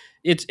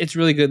it's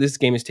really good. This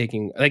game is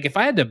taking, like, if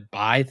I had to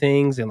buy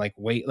things and like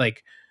wait,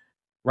 like,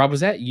 Rob, was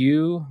that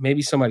you?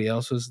 Maybe somebody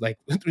else was like,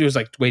 it was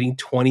like waiting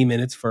 20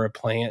 minutes for a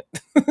plant.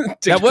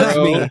 That was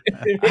me.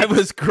 I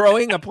was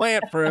growing a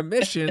plant for a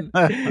mission,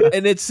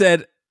 and it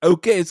said,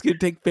 okay, it's going to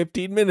take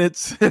 15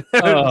 minutes. I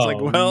was like,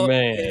 well,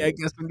 man. I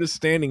guess I'm just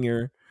standing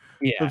here.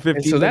 Yeah.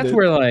 And so that's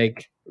where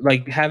like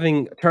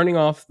turning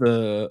off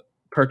the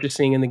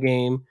purchasing in the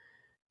game,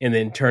 and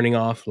then turning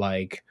off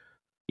like,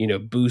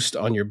 boost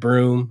on your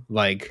broom.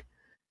 Like,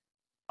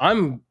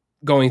 I'm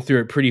going through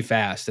it pretty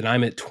fast, and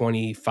I'm at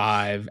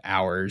 25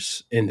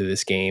 hours into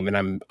this game,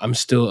 and I'm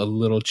still a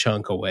little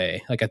chunk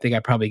away. Like, I think I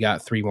probably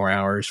got 4 more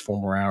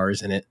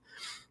hours in it.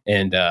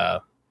 And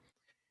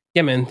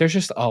yeah, man, there's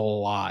just a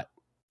lot.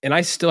 And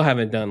I still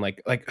haven't done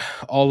like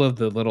all of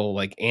the little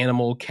like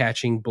animal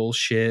catching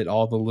bullshit,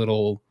 all the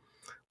little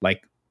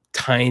like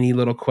tiny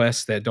little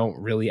quests that don't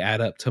really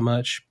add up to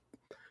much.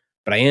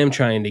 But I am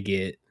trying to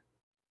get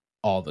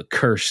all the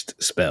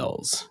cursed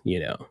spells,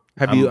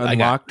 Have you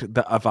unlocked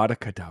the Avada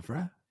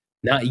Kedavra?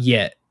 Not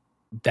yet.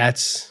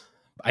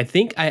 I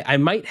think I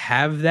might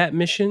have that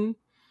mission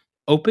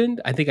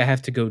opened. I think I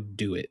have to go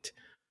do it.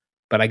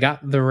 But I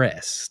got the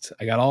rest.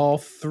 I got all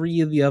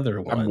 3 of the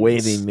other ones. I'm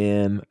waiting,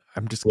 man.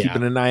 I'm just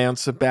keeping an eye on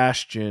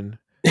Sebastian.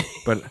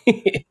 But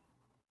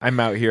I'm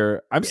out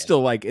here. I'm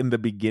still like in the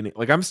beginning.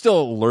 Like, I'm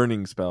still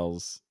learning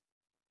spells.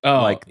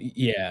 Oh, like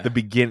yeah. the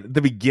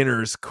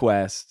beginner's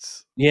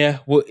quests. Yeah.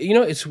 Well,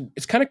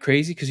 it's kind of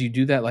crazy because you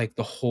do that like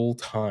the whole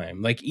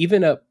time. Like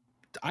even up,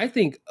 I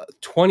think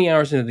 20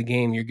 hours into the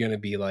game, you're going to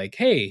be like,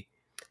 hey,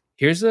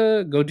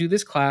 go do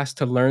this class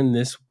to learn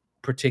this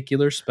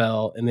particular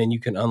spell, and then you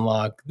can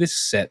unlock this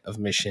set of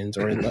missions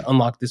or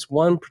unlock this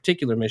one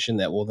particular mission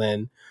that will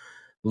then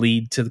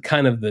lead to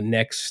kind of the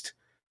next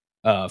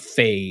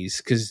phase.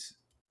 Because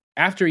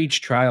after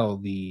each trial,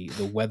 the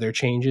weather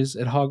changes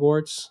at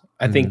Hogwarts.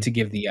 I think to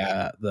give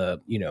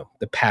the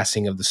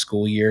passing of the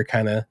school year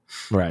kind of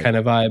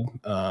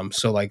vibe.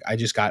 So like I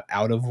just got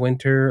out of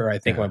winter, or I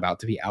think I'm about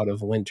to be out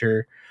of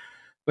winter.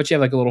 But you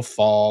have like a little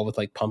fall with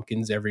like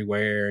pumpkins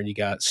everywhere, and you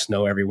got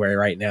snow everywhere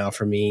right now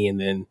for me. And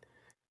then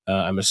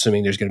I'm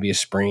assuming there's going to be a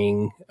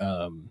spring.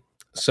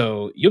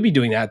 So you'll be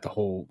doing that the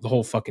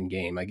whole fucking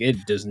game. Like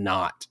it does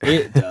not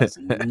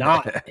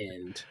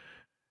end.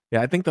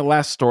 Yeah, I think the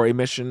last story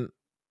mission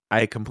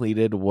I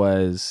completed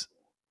was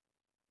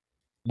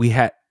we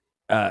had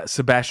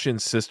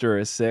Sebastian's sister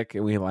is sick,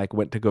 and we like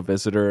went to go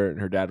visit her, and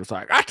her dad was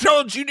like, "I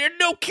told you there's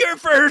no cure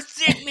for her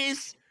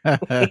sickness.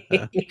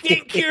 You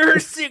can't cure her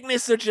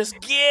sickness, so just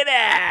get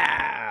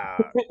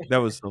out."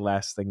 That was the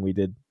last thing we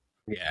did.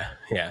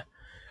 Yeah.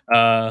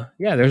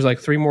 There's like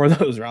 3 more of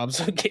those, Rob,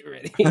 so get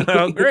ready.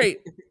 Oh,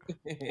 great.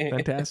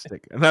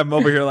 Fantastic. And I'm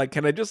over here like,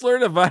 can I just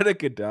learn Avada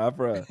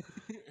Kedavra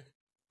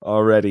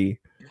already?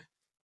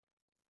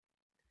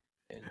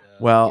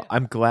 Well,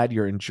 I'm glad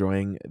you're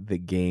enjoying the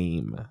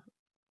game,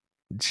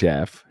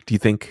 Jeff. Do you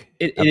think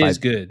it is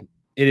good?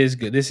 It is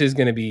good. This is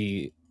gonna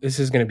be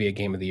a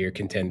game of the year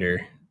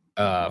contender.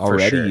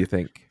 Already, for sure. You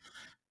think?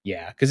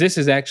 Yeah, because this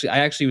is I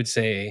actually would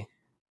say,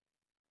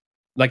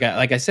 like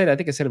I said, I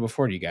think I said it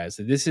before to you guys,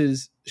 that this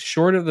is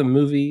short of the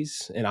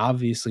movies and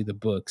obviously the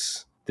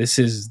books. This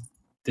is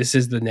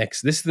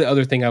the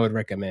other thing I would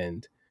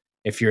recommend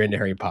if you're into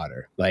Harry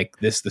Potter. Like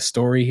the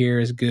story here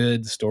is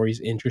good. The story's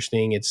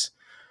interesting. It's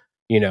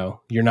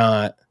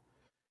it's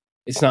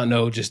not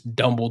no just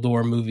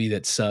Dumbledore movie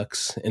that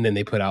sucks and then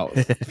they put out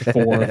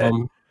 4 of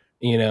them.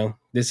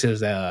 This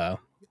is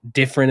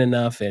different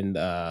enough, and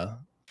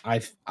I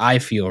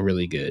feel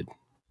really good.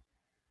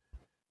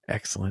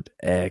 Excellent.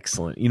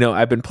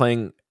 I've been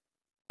playing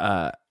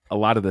a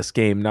lot of this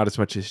game, not as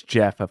much as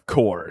Jeff, of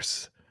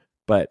course,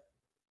 but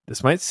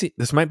this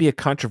might be a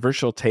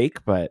controversial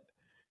take, but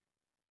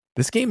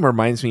this game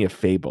reminds me of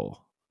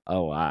Fable a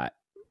lot.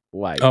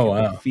 Like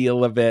the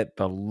feel of it,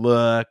 the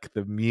look,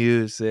 the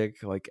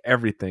music, like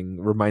everything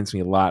reminds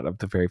me a lot of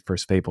the very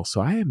first Fable. So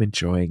I am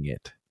enjoying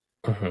it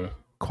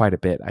quite a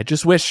bit. I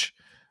just wish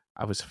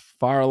I was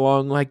far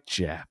along like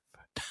Jeff.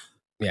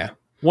 Yeah.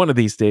 One of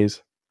these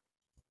days.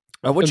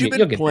 What you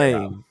been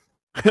playing?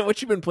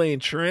 What you been playing,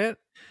 Trent?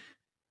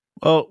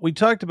 Well, we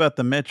talked about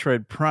the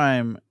Metroid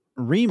Prime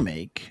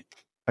remake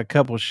a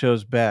couple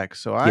shows back,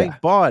 so I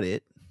bought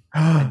it.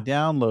 I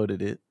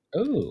downloaded it.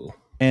 Oh.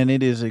 And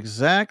it is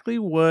exactly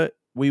what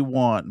we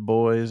want,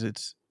 boys.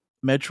 It's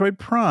Metroid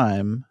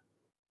Prime,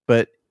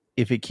 but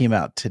if it came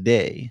out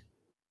today.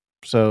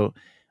 So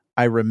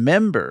I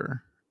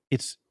remember,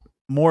 it's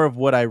more of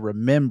what I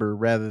remember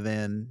rather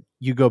than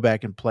you go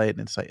back and play it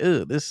and it's like,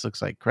 oh, this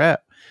looks like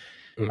crap.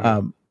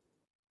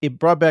 It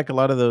brought back a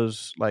lot of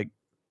those like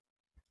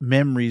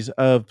memories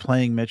of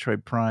playing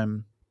Metroid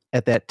Prime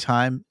at that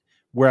time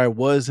where I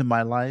was in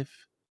my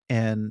life.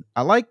 And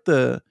I like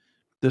the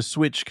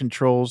Switch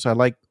controls. I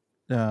like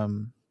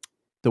the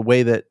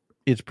way that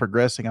it's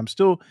progressing. I'm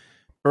still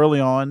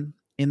early on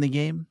in the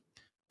game,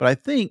 but I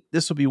think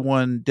this will be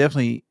one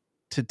definitely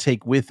to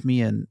take with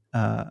me. And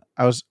I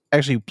was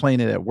actually playing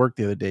it at work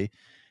the other day.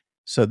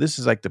 So this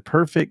is like the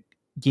perfect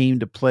game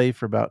to play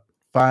for about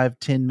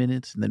 5-10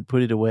 minutes and then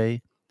put it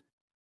away.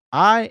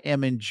 I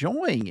am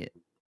enjoying it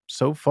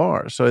so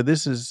far. So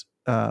this is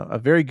a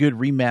very good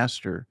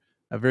remaster,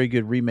 a very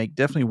good remake,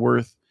 definitely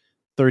worth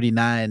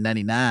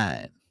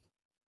 $39.99.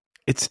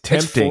 It's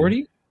tempting. It's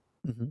 40?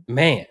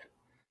 Man,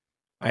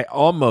 I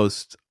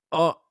almost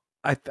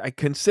I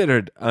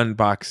considered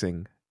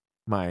unboxing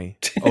my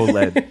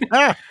OLED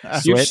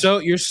Switch.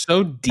 You're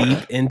so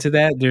deep into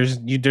that.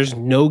 There's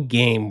no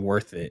game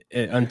worth it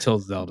until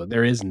Zelda.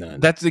 There is none.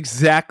 That's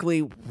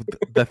exactly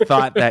the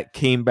thought that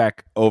came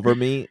back over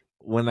me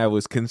when I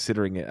was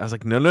considering it. I was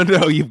like, no,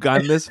 you've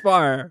gone this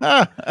far.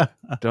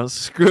 Don't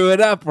screw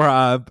it up,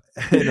 Rob,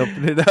 and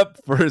open it up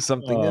for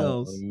something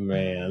else.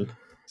 Man.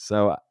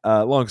 So,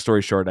 long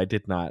story short, I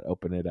did not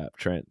open it up,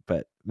 Trent,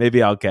 but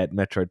maybe I'll get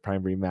Metroid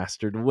Prime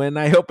Remastered when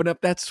I open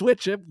up that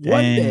Switch one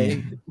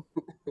day.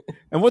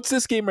 And what's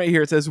this game right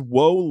here? It says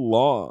Wo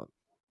Long.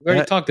 We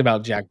already talked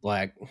about Jack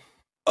Black.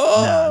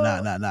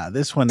 Oh, no.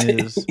 This one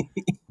is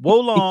Wo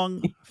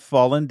Long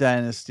Fallen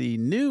Dynasty,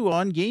 new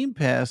on Game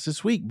Pass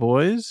this week,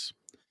 boys.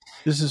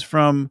 This is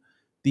from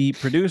the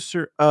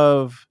producer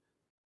of,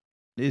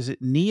 is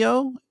it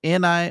Nioh?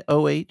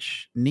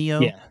 Nioh?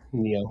 Nioh? Yeah,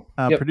 Nioh.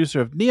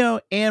 Producer of Nioh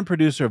and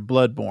producer of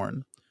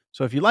Bloodborne.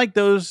 So if you like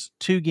those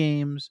 2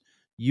 games,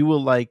 you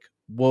will like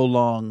Wo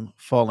Long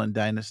Fallen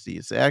Dynasty.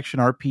 It's an action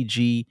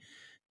RPG.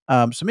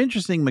 Some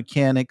interesting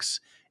mechanics.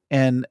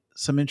 and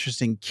some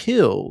interesting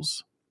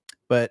kills,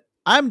 but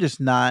I'm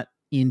just not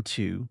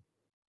into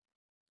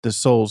the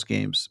Souls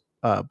games.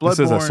 Bloodborne. This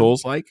is a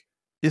Souls-like?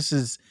 This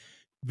is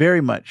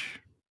very much,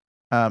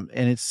 and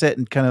it's set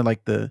in kind of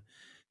like the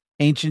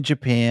ancient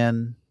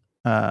Japan,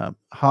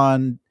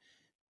 Han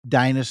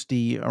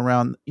dynasty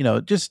around,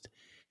 just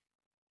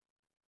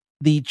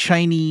the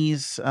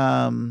Japanese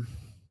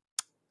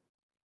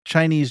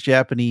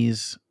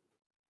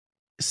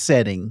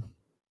setting,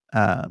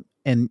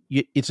 and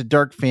it's a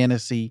dark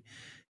fantasy.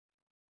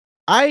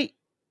 Like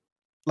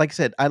I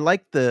said, I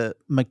like the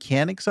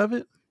mechanics of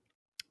it,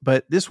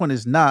 but this one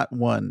is not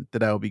one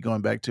that I will be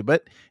going back to.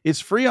 But it's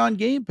free on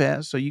Game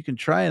Pass, so you can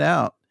try it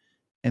out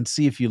and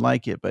see if you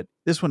like it. But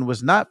this one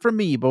was not for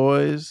me,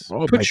 boys. Oh,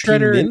 Put by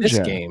Shredder Team in this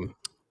Ninja. game.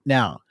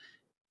 Now,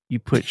 you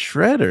put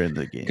Shredder in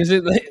the game. Because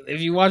if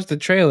you watch the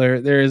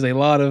trailer, there is a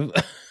lot of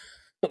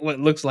what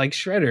looks like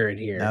Shredder in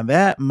here. Now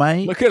that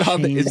might Look at all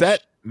the. Is change-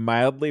 that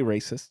mildly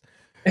racist?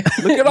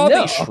 Look at all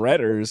No. these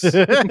shredders.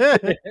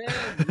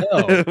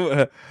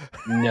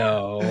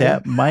 No.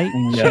 that might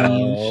No.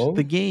 change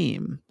the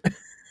game.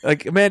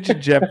 Like,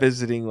 imagine Jeff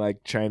visiting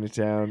like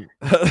Chinatown.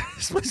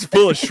 This place is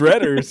full of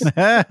shredders.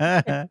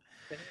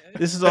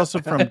 This is also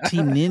from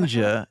Team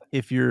Ninja.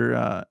 If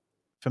you're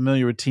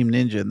familiar with Team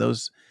Ninja and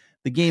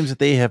the games that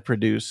they have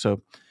produced,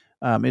 so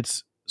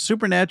it's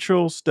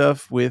supernatural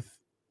stuff with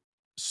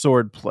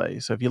sword play.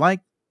 So if you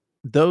like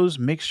those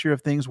mixture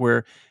of things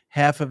where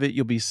half of it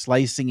you'll be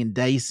slicing and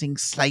dicing,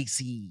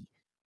 slicey,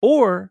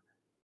 or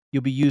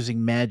you'll be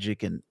using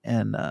magic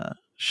and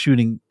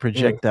shooting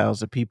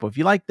projectiles at people. If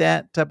you like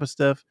that type of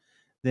stuff,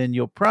 then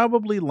you'll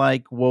probably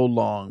like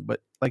Wolong.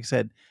 But like I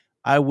said,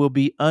 I will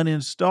be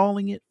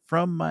uninstalling it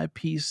from my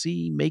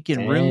PC,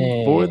 making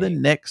room for the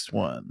next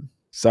one.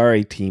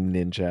 Sorry, Team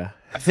Ninja.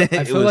 I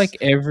feel like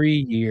every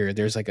year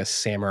there's like a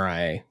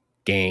samurai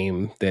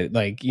game that,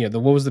 like,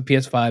 what was the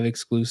PS5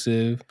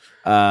 exclusive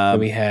that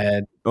we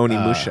had?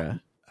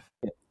 Onimusha.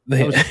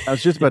 I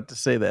was just about to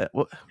say that.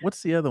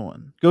 What's the other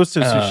one? Ghost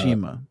of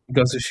Tsushima.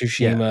 Ghost of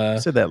Tsushima. Yeah, I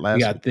said that last We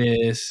got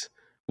this.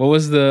 What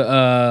was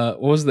that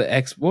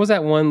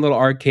one little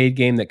arcade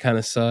game that kind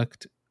of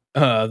sucked?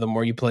 The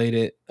more you played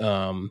it,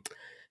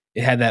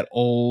 it had that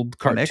old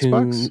On cartoon.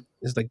 Xbox?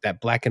 It's like that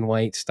black and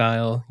white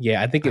style.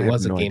 Yeah, I think it I have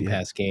was a no Game idea.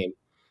 Pass game.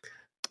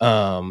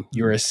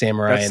 You were a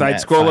samurai. That in side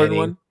scroller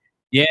one?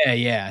 Yeah.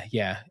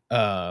 I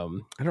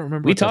don't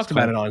remember. We what that's talked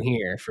about it called. on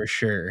here for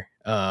sure.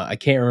 I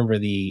can't remember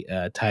the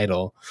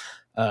title.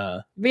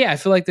 But yeah, I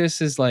feel like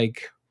this is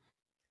like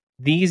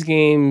these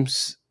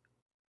games.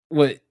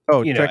 What?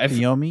 Trek to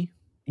Yomi?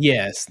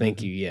 Yes,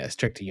 thank you. Yes,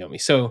 Trek to Yomi.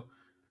 So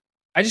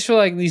I just feel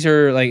like these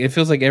are like, it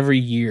feels like every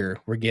year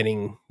you're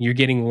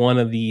getting one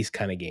of these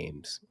kind of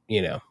games.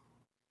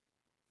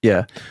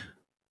 Yeah.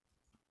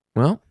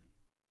 Well,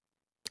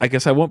 I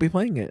guess I won't be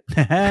playing it.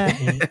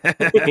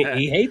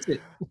 He hates it.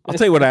 I'll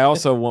tell you what I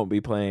also won't be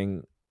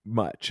playing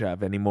much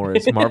of anymore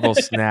is Marvel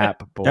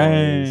Snap, boys.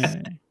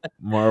 Dang.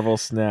 Marvel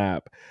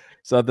Snap.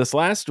 So this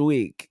last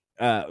week,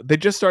 they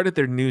just started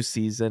their new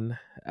season,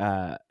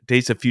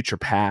 Days of Future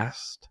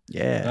Past.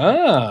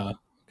 Yeah.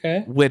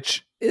 Okay.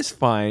 Which is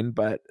fine,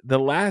 but the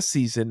last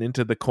season,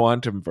 Into the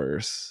Quantum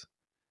Verse,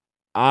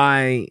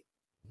 I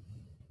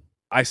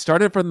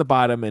started from the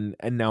bottom and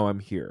now I'm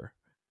here.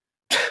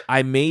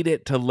 I made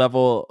it to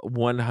level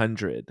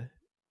 100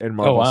 in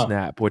Marvel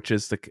Snap, which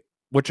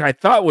I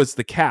thought was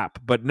the cap,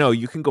 but no,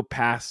 you can go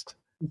past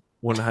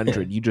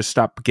 100. You just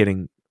stop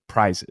getting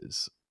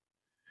prizes.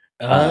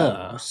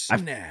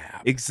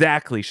 Snap.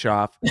 Exactly,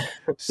 Shoff.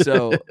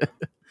 So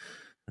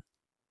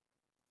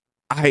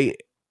I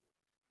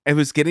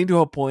was getting to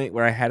a point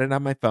where I had it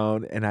on my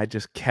phone and I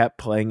just kept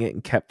playing it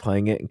and kept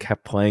playing it and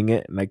kept playing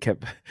it.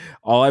 And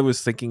all I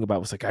was thinking about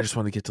was like, I just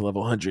want to get to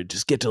level 100,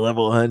 just get to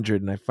level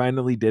 100. And I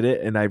finally did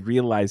it. And I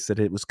realized that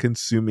it was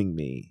consuming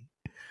me.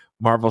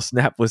 Marvel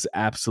Snap was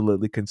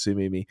absolutely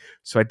consuming me.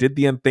 So I did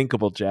the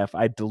unthinkable, Jeff.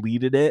 I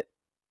deleted it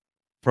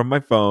from my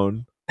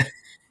phone.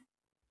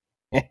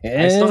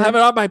 I still have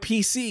it on my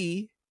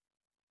PC.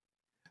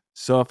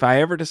 So if I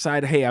ever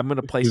decide, hey, I'm going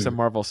to play some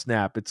Marvel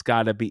Snap,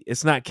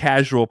 it's not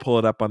casual, pull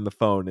it up on the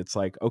phone. It's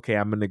like, okay,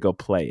 I'm going to go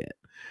play it.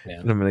 Yeah.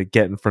 And I'm going to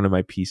get in front of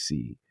my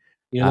PC.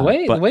 The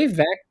way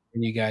Vac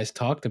and you guys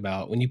talked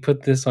about when you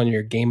put this on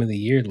your Game of the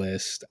Year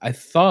list, I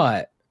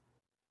thought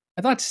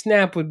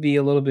Snap would be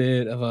a little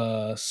bit of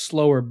a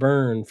slower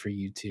burn for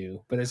you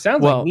two, but it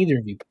sounds like neither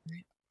of you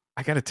played.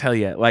 I got to tell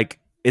you, like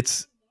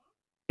it's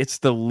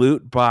the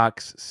loot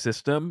box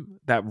system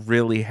that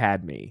really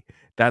had me.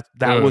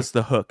 That was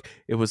the hook.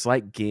 It was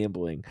like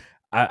gambling.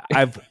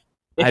 I've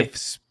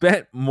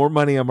spent more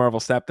money on Marvel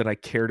Snap than I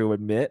care to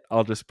admit.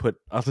 I'll just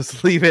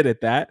leave it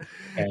at that.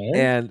 Okay.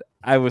 And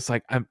I was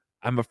like,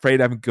 I'm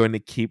afraid I'm going to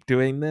keep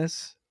doing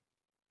this,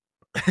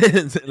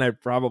 and I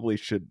probably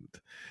shouldn't.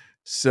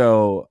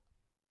 So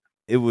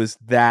it was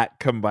that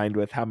combined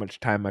with how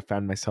much time I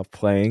found myself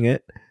playing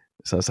it.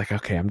 So I was like,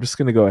 okay, I'm just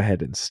going to go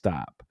ahead and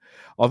stop.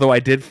 Although I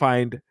did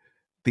find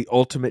the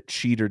ultimate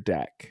cheater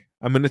deck.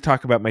 I'm going to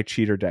talk about my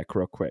cheater deck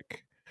real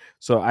quick.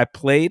 So I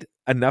played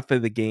enough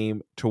of the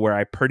game to where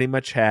I pretty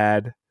much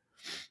had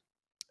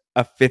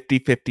a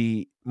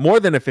 50-50, more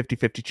than a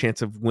 50-50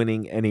 chance of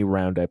winning any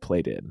round I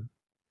played in.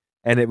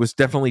 And it was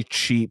definitely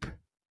cheap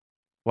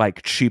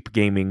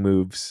gaming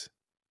moves.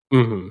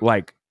 Mm-hmm.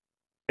 Like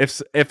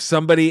if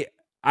somebody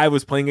I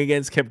was playing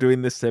against kept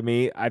doing this to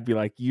me, I'd be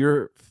like,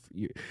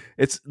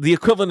 it's the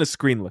equivalent of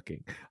screen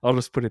looking. I'll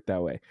just put it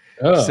that way.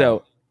 Oh.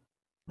 So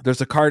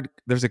there's a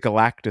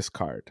Galactus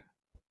card.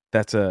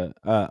 That's a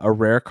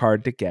rare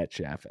card to get,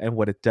 Jeff. And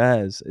what it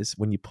does is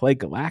when you play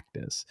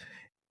Galactus,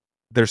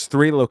 there's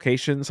 3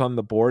 locations on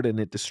the board and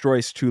it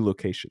destroys 2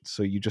 locations.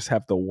 So you just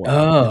have the one.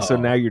 Oh. And so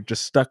now you're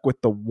just stuck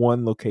with the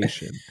one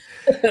location.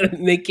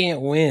 They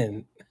can't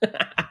win.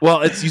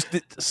 Well,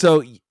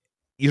 so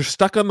you're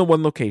stuck on the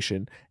one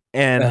location,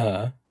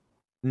 and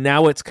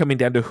now it's coming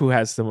down to who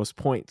has the most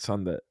points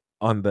on the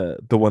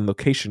one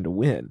location to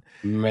win.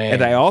 Man.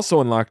 And I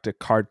also unlocked a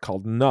card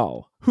called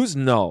Null. Who's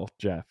Null,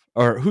 Jeff?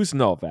 Or who's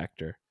Null,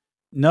 Vector?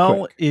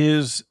 Null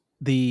is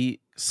the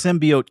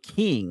symbiote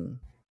king.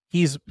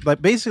 He's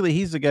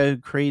he's the guy who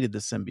created the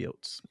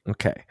symbiotes.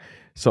 Okay.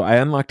 So I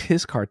unlocked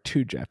his card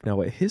too, Jeff. Now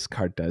what his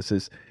card does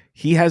is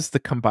he has the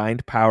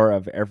combined power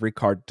of every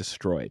card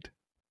destroyed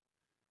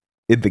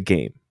in the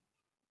game,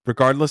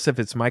 regardless if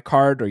it's my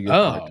card or your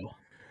card.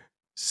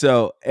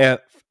 So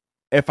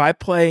if I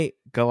play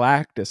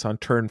Galactus on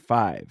turn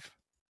 5,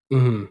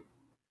 mm-hmm.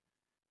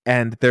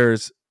 and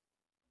there's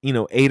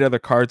 8 other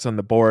cards on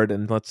the board,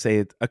 and let's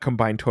say a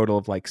combined total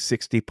of like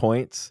 60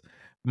 points,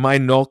 my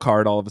Null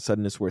card all of a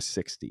sudden is worth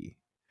 60.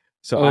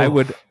 So I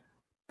would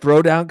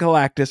throw down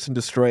Galactus and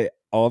destroy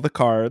all the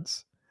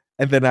cards,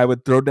 and then I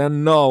would throw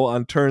down Null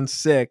on turn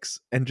 6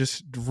 and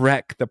just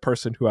wreck the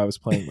person who I was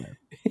playing with.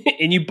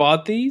 And you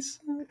bought these?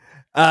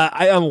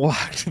 I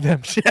unlocked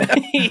them, Jeff.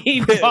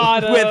 He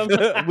bought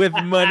them with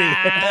money.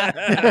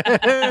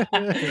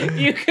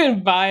 You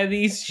can buy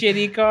these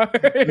shitty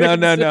cards.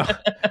 No.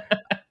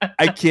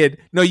 I kid.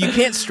 No, you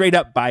can't straight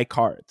up buy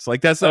cards. Like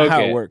that's not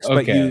how it works.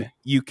 But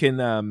you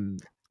can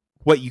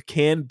what you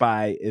can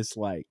buy is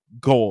like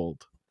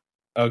gold.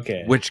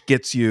 Okay. Which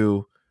gets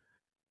you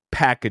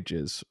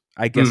packages,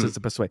 I guess is the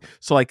best way.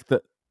 So like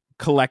the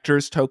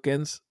collector's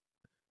tokens.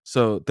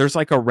 So there's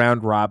like a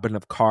round robin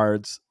of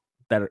cards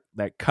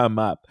that come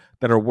up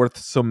that are worth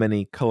so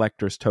many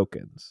collector's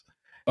tokens.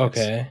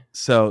 Okay.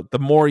 So the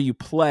more you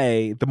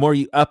play, the more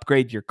you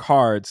upgrade your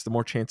cards, the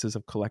more chances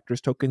of collector's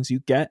tokens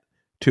you get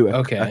to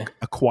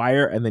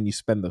acquire, and then you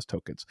spend those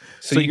tokens.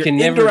 So you can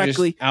never just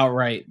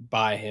outright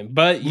buy him,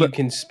 but you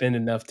can spend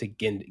enough to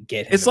get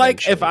him. It's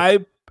like if I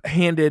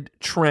handed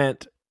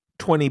Trent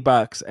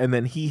 $20 and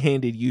then he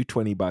handed you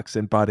 $20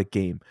 and bought a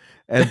game,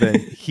 and then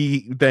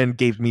he then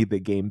gave me the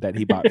game that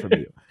he bought from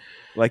you.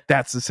 Like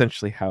that's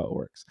essentially how it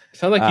works.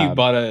 Sounds like you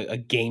bought a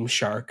Game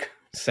Shark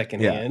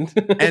secondhand.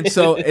 Yeah. And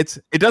so it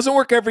doesn't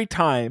work every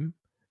time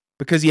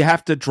because you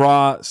have to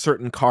draw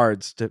certain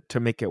cards to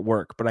make it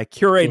work. But I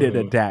curated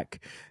a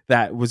deck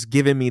that was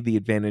giving me the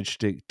advantage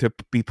to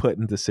be put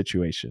in the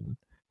situation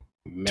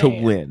to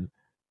win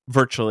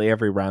virtually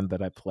every round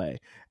that I play.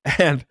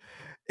 And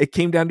it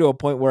came down to a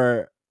point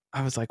where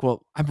I was like,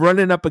 well, I'm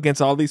running up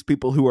against all these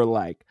people who are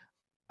like,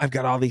 I've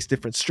got all these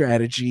different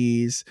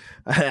strategies,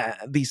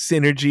 these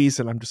synergies.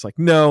 And I'm just like,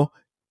 no,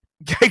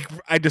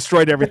 I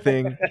destroyed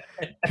everything.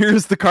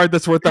 Here's the card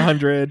that's worth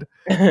 100.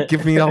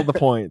 Give me all the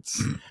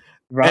points.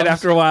 And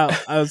after a while,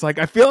 I was like,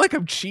 I feel like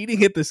I'm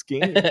cheating at this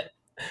game.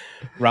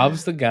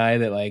 Rob's the guy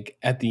that, like,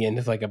 at the end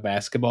of like a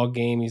basketball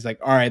game, he's like,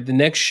 all right, the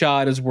next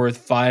shot is worth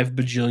 5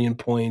 bajillion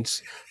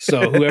points.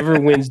 So whoever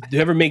wins,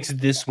 whoever makes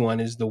this one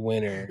is the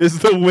winner. That's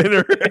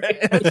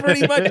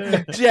pretty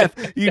much, Jeff,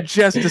 you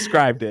just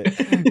described it.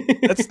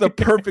 That's the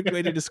perfect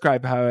way to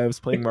describe how I was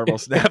playing Marvel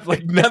Snap.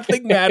 Like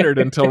nothing mattered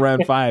until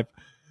round 5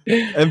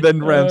 and then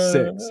round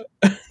 6.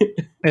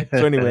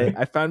 So anyway,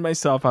 I found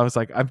myself, I was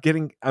like, I'm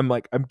getting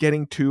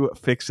too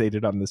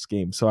fixated on this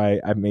game. So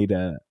I made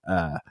a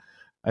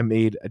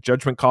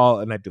judgment call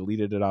and I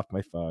deleted it off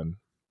my phone.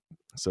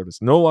 So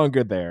it's no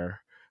longer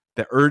there.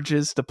 The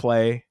urges to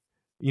play,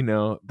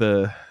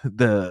 the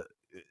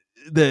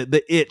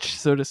itch,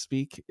 so to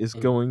speak, is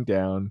going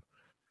down.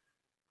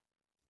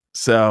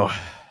 So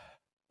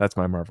that's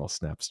my Marvel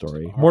Snap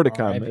story. More to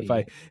come.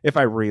 If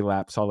I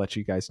relapse, I'll let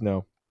you guys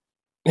know.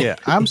 Yeah,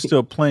 I'm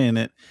still playing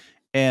it,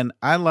 and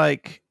I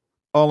like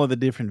all of the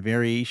different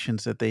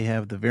variations that they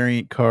have, the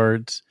variant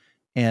cards,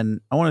 and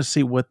I want to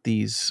see what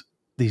these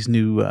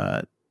new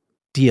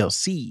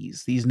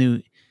DLCs, these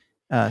new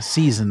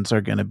seasons are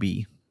going to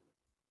be.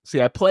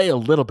 See, I play a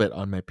little bit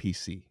on my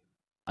PC.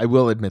 I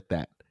will admit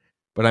that,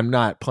 but I'm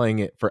not playing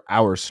it for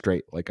hours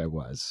straight like I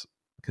was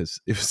because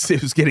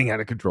it was getting out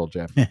of control,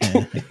 Jeff.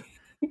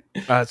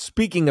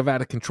 Speaking of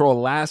out of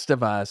control, Last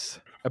of Us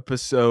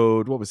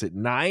episode, what was it,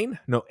 9?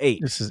 No, 8.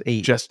 This is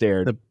 8. Just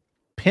aired. The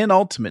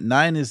penultimate.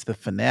 9 is the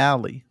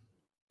finale.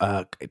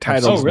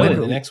 Titled, oh, really?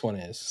 The next one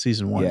is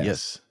season 1.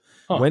 Yes.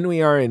 Huh. When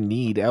we are in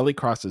need, Ellie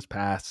crosses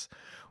paths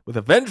with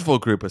a vengeful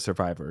group of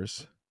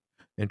survivors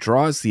and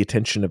draws the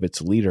attention of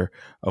its leader.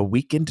 A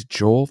weakened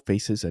Joel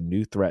faces a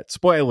new threat.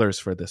 Spoilers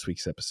for this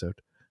week's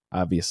episode.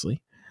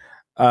 obviously.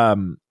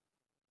 Do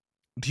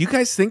you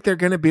guys think they're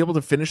going to be able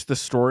to finish the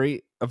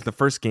story of the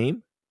first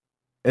game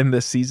in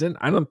this season?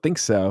 I don't think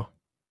so.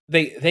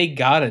 They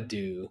gotta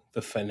do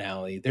the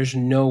finale. There's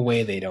no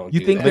way they don't. You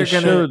do think that.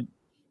 they're gonna?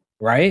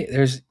 Right?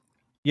 There's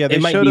Yeah, they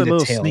it might showed be a the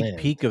little tail sneak end.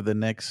 peek of the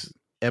next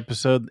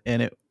episode,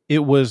 and it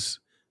was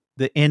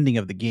the ending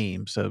of the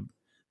game. So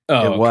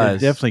Oh, It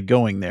was. definitely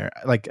going there.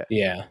 Like,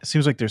 Yeah. it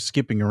seems like they're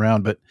skipping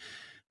around, but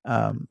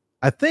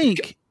I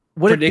think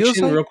what it Prediction,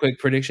 feels like. real quick.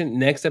 Prediction.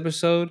 Next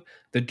episode,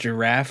 the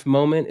giraffe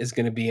moment is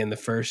going to be in the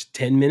first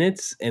 10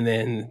 minutes, and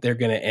then they're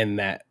going to end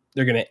that.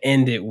 They're going to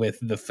end it with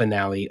the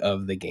finale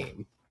of the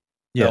game.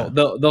 Yeah,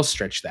 They'll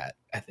stretch that,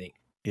 I think.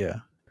 yeah.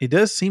 It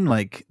does seem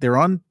like they're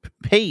on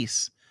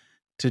pace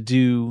to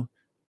do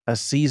a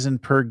season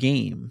per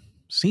game.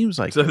 Seems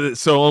like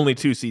So only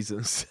 2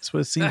 seasons. that's what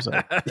it seems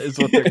like. Is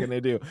what they're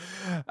gonna do.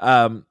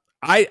 I'm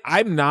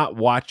not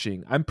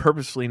watching. I'm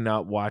purposely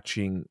not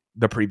watching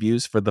the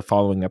previews for the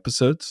following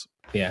episodes.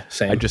 Yeah,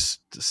 same. I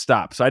just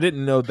stopped. So I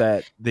didn't know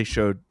that they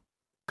showed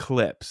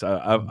clips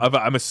of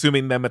I'm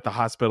assuming them at the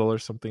hospital or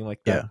something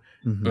like that.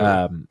 Yeah.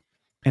 Mhm.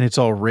 And it's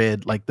all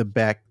red, like the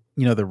back,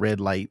 the red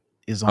light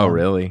is on. Oh,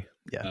 really?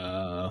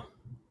 Yeah.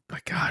 My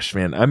gosh,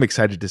 man, I'm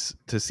excited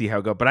to see how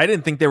it goes. But I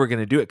didn't think they were going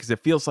to do it because it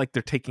feels like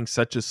they're taking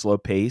such a slow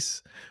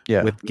pace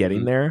with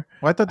getting there.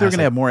 Well, I thought they I were was going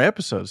to like- have more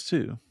episodes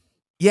too.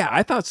 Yeah,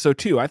 I thought so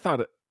too.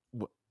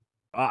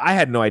 I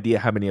had no idea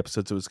how many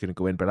episodes it was going to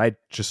go in, but I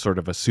just sort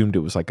of assumed it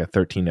was like a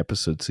 13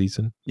 episode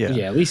season. Yeah.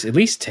 at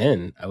least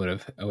 10. I would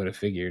have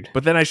figured.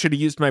 But then I should have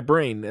used my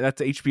brain.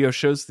 That's HBO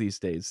shows these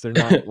days. They're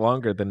not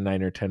longer than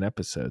 9 or 10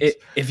 episodes.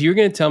 If you're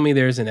going to tell me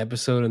there's an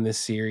episode in this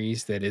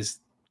series that is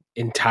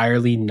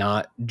entirely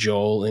not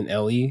Joel and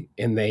Ellie,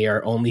 and they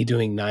are only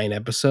doing 9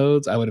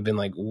 episodes, I would have been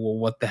like, well,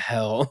 what the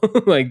hell?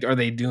 Like, are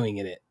they doing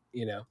in it?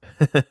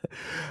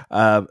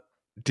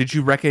 Did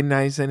you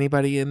recognize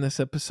anybody in this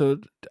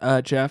episode,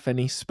 Jeff?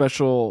 Any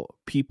special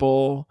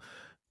people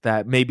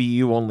that maybe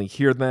you only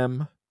hear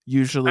them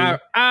usually?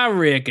 I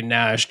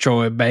recognize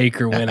Troy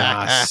Baker when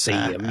I see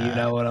him. You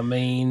know what I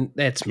mean?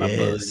 That's my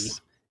buddy.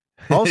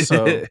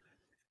 Also,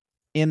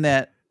 in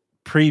that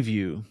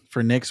preview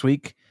for next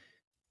week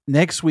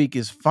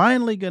is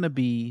finally going to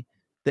be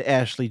the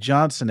Ashley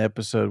Johnson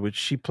episode, which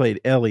she played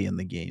Ellie in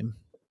the game.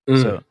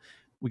 So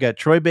we got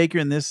Troy Baker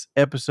in this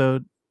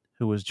episode,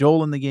 who was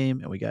Joel in the game,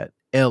 and we got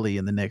Ellie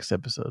in the next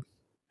episode.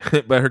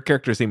 But her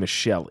character's name is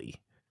Shelly.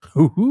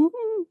 Ooh.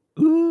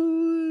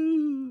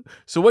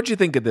 So what'd you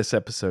think of this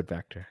episode,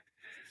 Vector?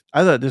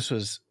 I thought this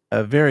was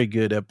a very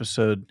good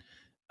episode.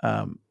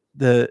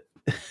 The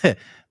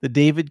the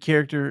David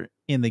character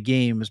in the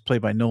game is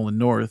played by Nolan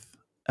North,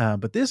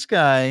 but this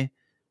guy,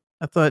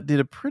 I thought, did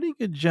a pretty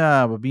good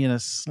job of being a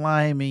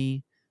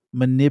slimy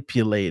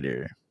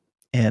manipulator,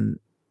 and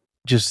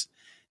just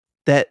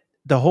that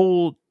the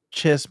whole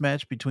chess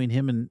match between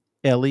him and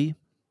Ellie,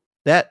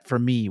 that for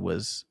me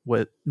was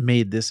what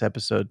made this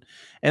episode.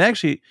 And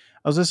actually,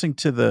 I was listening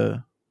to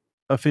the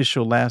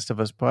official Last of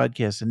Us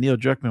podcast, and Neil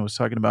Druckmann was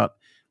talking about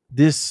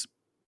this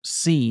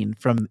scene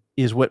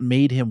is what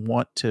made him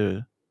want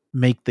to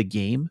make the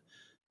game.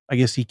 I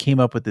guess he came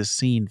up with this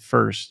scene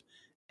first,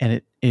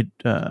 and it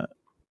kind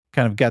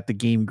of got the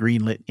game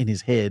greenlit in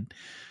his head.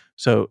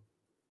 So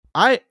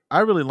I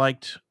really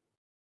liked,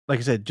 like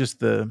I said, just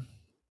the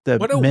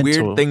what a mental,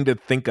 weird thing to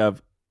think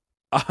of,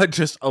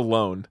 just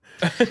alone.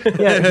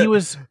 Yeah,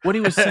 what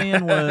he was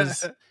saying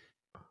was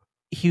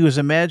he was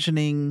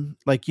imagining,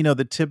 like,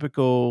 the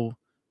typical,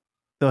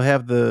 they'll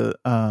have the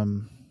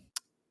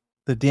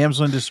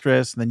damsel in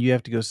distress, and then you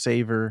have to go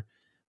save her.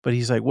 But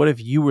he's like, what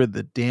if you were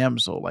the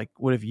damsel? Like,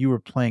 what if you were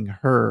playing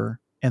her,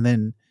 and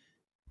then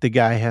the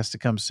guy has to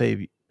come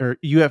save you, or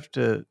you have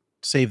to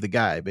save the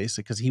guy,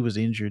 basically, because he was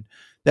injured.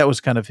 That was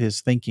kind of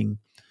his thinking.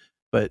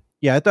 But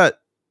yeah, I thought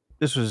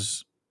this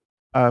was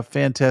a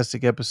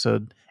fantastic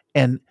episode.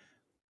 And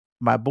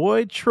my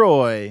boy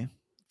Troy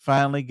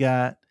finally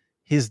got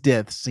his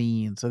death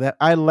scene. So that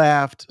I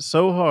laughed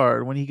so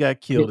hard when he got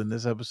killed in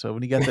this episode.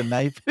 When he got the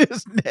knife in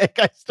his neck,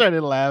 I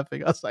started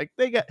laughing. I was like,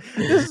 this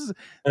is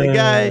the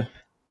guy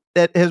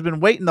that has been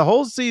waiting the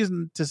whole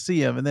season to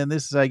see him, and then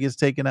this is how he gets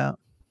taken out.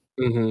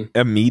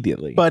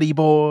 Immediately. Buddy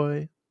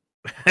boy.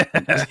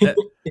 I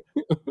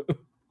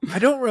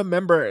don't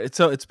remember.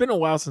 So it's been a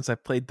while since I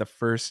played the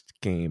first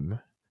game.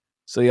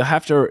 So you'll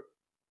have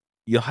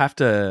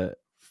to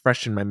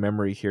freshen my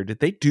memory here. Did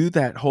they do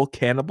that whole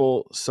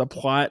cannibal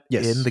subplot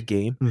in the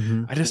game?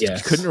 Mm-hmm. I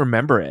just couldn't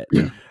remember it.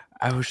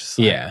 I was just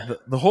like,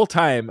 the whole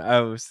time I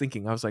was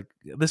thinking, I was like,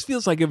 this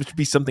feels like it would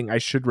be something I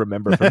should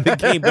remember from the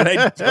game, but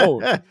I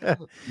don't.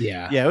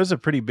 Yeah, it was a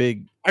pretty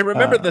big. I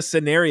remember the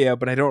scenario,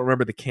 but I don't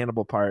remember the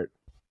cannibal part.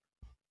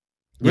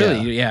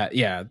 Really?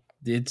 Yeah.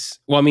 It's,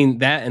 well, I mean,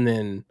 that, and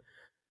then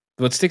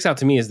what sticks out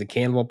to me is the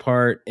cannibal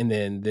part, and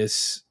then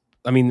this.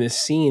 I mean, this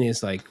scene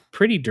is like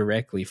pretty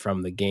directly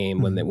from the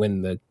game when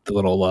the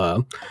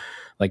little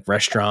like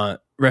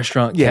restaurant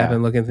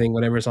cabin looking thing,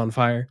 whatever, is on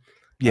fire.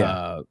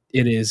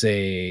 It is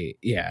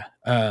I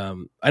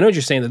know what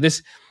you're saying, that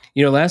this,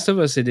 Last of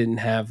Us, it didn't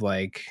have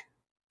like,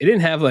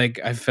 didn't have like,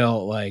 I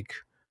felt like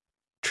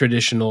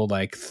traditional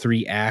like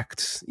 3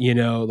 acts, you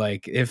know,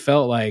 like it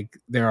felt like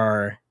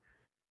there's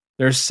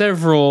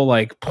several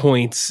like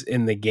points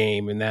in the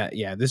game, and that,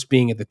 yeah, this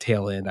being at the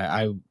tail end,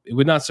 it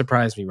would not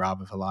surprise me,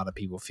 Rob, if a lot of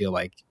people feel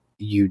like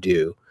you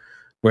do,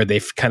 where they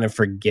kind of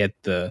forget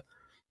the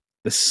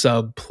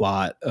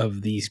subplot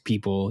of these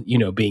people, you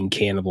know, being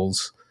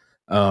cannibals.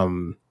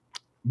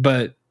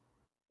 But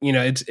you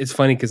know, it's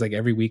funny because like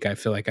every week I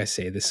feel like I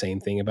say the same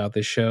thing about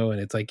this show, and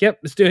it's like, yep,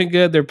 it's doing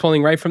good. They're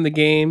pulling right from the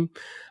game,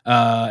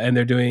 and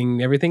they're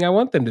doing everything I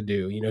want them to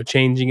do. You know,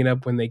 changing it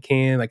up when they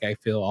can. Like I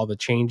feel all the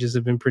changes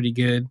have been pretty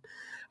good.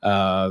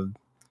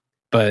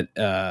 But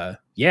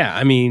yeah,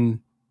 I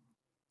mean,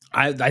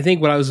 I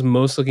think what I was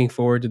most looking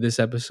forward to this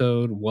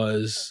episode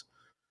was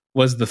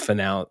the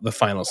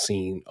final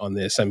scene on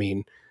this. I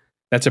mean,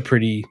 that's a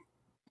pretty,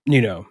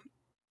 you know,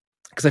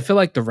 because I feel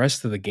like the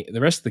rest of the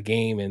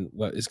game and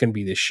what is going to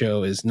be this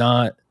show is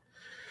not.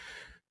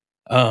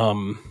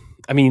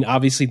 I mean,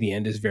 obviously the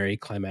end is very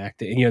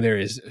climactic. You know, there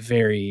is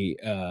very.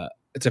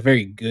 It's a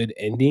very good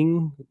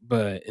ending,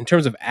 but in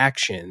terms of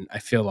action, I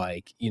feel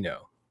like, you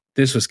know,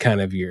 this was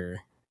kind of your,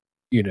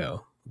 you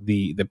know,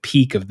 the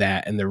peak of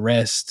that, and the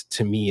rest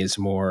to me is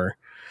more,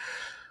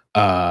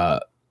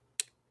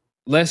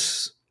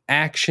 less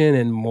action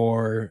and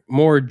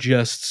more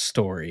just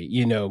story,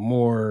 you know,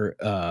 more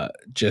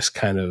just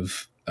kind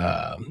of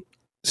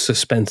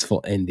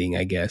suspenseful ending,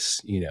 I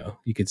guess, you know,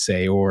 you could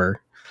say,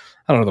 or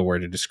I don't know the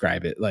word to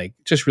describe it, like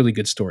just really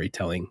good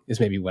storytelling is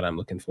maybe what I'm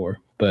looking for.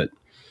 But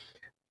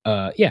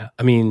yeah,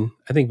 I mean,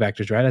 I think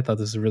Vactor's right. I thought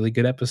this was a really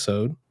good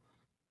episode,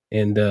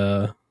 and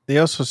they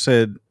also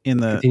said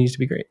continues to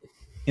be great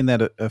in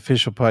that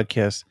official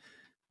podcast,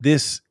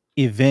 this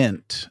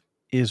event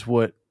is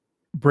what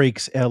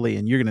breaks Ellie,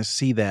 and you're going to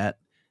see that,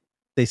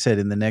 they said,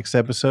 in the next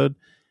episode,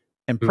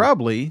 and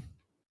probably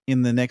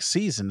in the next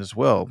season as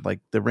well.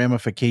 Like the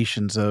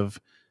ramifications of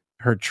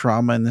her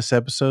trauma in this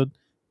episode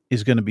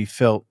is going to be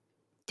felt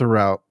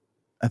throughout,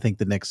 I think,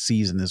 the next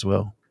season as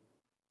well.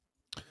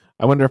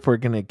 I wonder if we're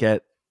going to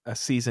get a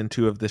season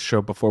 2 of this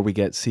show before we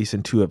get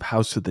season 2 of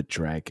House of the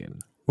Dragon.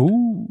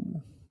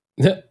 Ooh.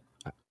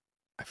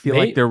 I feel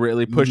like they're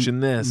really pushing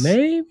this.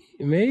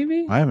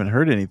 Maybe. I haven't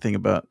heard anything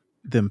about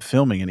them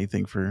filming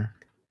anything for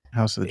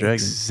House of the Dragon.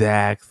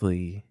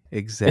 Exactly,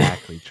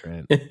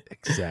 Trent.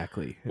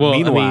 Exactly. Well,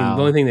 meanwhile, I mean,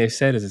 the only thing they've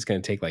said is it's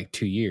going to take like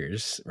 2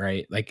 years,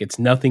 right? Like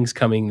nothing's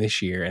coming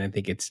this year, and I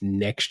think it's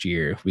next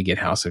year we get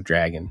House of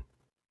Dragon.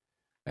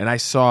 And I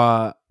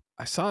saw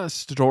a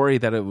story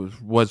that it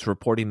was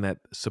reporting that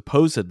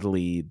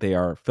supposedly they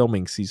are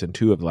filming season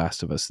 2 of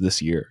Last of Us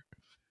this year.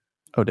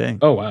 Oh, dang.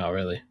 Oh, wow,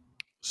 really?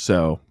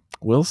 So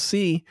we'll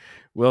see.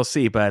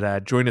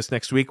 But join us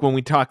next week when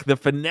we talk the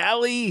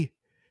finale.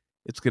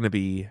 It's going to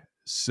be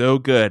so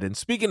good. And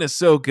speaking of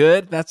so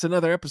good, that's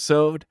another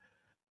episode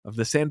of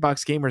the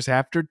Sandbox Gamers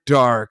After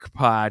Dark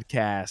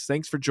podcast.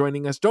 Thanks for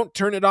joining us. Don't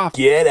turn it off.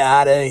 Get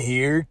out of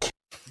here.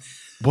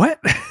 What?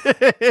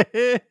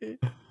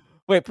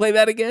 Wait, play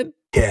that again?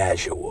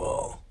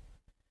 Casual.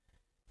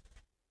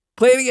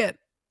 Play it again.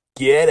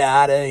 Get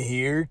out of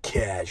here,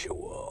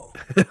 casual.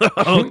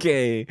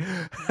 Okay.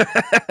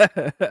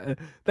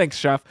 Thanks,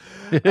 Shop.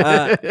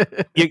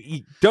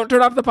 You don't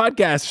turn off the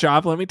podcast,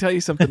 Shop. Let me tell you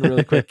something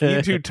really quick.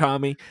 You too,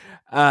 Tommy.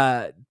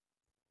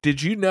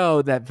 Did you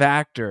know that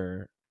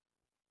Vactor,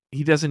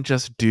 he doesn't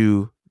just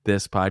do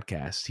this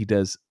podcast. He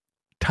does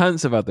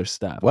tons of other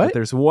stuff. What? But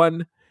there's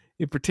one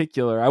in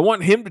particular I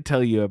want him to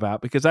tell you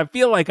about, because I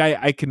feel like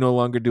I can no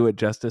longer do it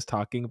justice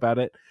talking about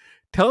it.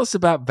 Tell us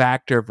about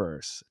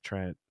Vactorverse,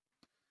 Trent.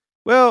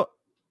 Well,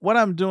 what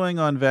I'm doing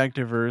on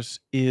Vactorverse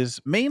is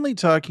mainly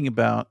talking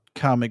about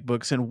comic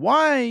books and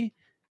why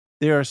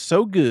they are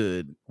so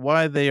good,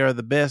 why they are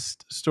the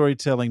best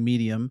storytelling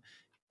medium.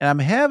 And I'm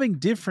having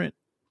different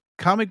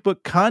comic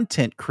book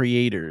content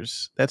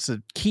creators. That's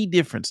a key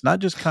difference, not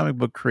just comic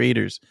book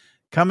creators,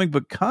 comic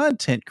book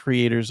content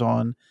creators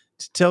on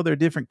to tell their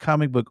different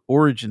comic book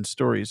origin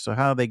stories. So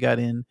how they got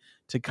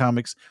into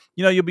comics.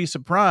 You know, you'll be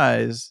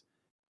surprised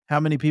how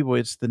many people,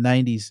 it's the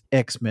 90s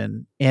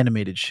X-Men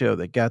animated show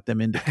that got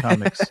them into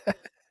comics.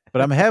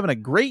 But I'm having a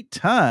great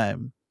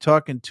time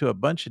talking to a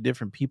bunch of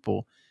different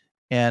people.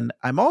 And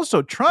I'm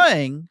also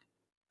trying,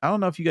 I don't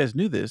know if you guys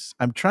knew this,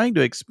 I'm trying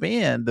to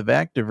expand the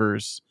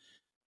Vactorverse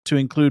to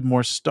include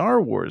more Star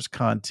Wars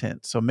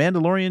content. So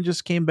Mandalorian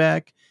just came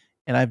back,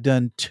 and I've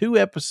done 2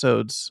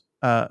 episode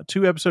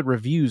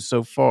reviews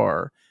so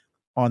far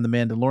on the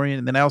Mandalorian.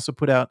 And then I also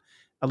put out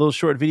a little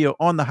short video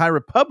on the High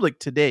Republic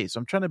today. So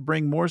I'm trying to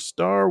bring more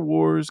Star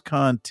Wars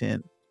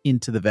content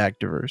into the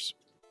Vactorverse.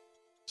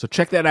 So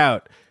check that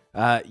out.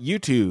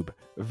 YouTube,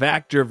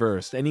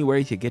 Vactorverse, anywhere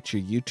you get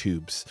your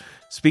YouTubes.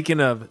 Speaking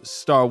of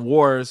Star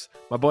Wars,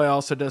 my boy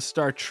also does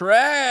Star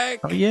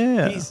Trek. Oh,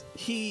 yeah.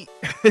 He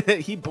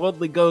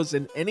boldly goes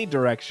in any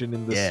direction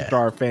in the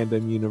Star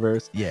fandom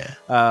universe.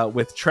 Yeah.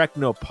 With Trek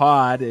No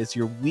Pod is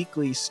your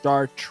weekly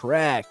Star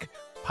Trek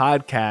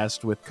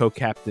podcast with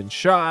co-captain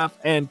Schaff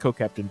and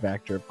co-captain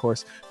Vactor, of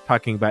course,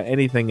 talking about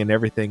anything and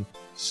everything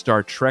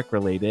Star Trek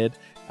related.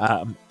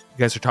 You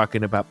guys are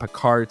talking about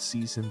Picard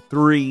Season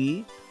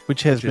 3.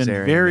 which has Which is been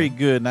airing very now.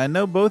 good. And I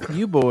know both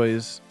you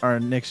boys are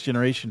Next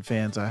Generation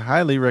fans. I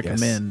highly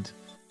recommend.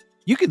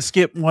 You can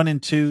skip 1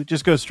 and 2.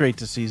 Just go straight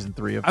to Season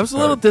 3 of I was a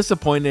Picard. little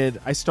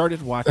disappointed. I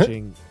started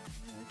watching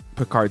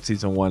Picard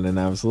Season 1, and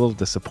I was a little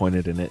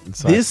disappointed in it. And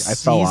so This I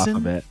fell off a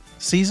season- bit.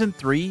 Season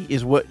 3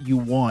 is what you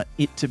want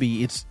it to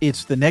be.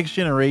 It's the Next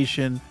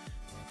Generation,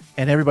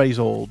 and everybody's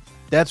old.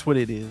 That's what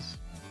it is.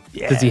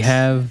 Does he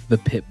have the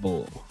pit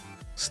bull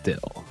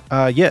still?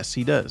 Yes,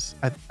 he does.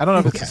 I don't know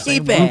if it's the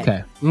same Keep one,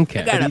 it.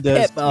 Okay. I got but a he does.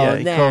 pit bull Yeah,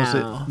 he calls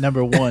now. it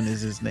number 1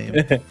 is his name.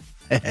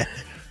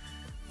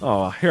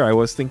 Oh, here I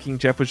was thinking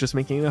Jeff was just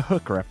making a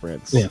Hook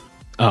reference. Yeah.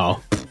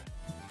 Oh,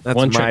 That's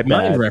One my Track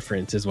bad. Mind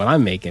reference is what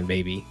I'm making,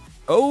 baby.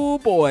 Oh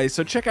boy!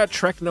 So check out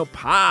Trek No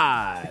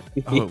Pod.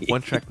 Oh,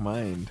 One Track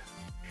Mind.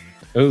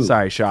 Ooh.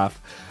 Sorry,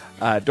 Schaff.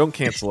 Don't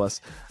cancel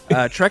us.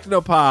 Trek No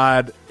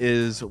Pod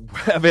is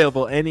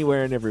available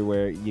anywhere and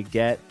everywhere you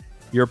get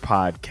your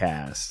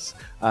podcasts.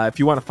 If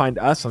you want to find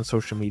us on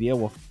social media,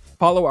 we'll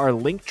follow our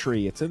link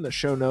tree. It's in the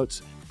show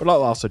notes, but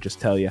I'll also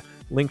just tell you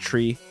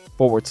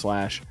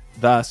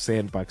linktree/The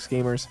Sandbox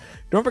Gamers.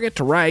 Don't forget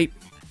to write,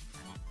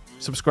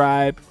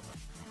 subscribe,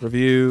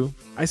 review.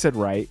 I said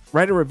write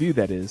a review,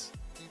 that is.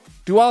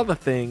 Do all the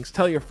things,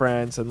 tell your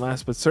friends, and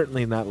last but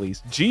certainly not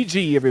least,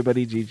 GG,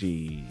 everybody,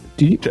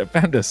 GG. I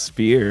found a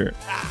spear.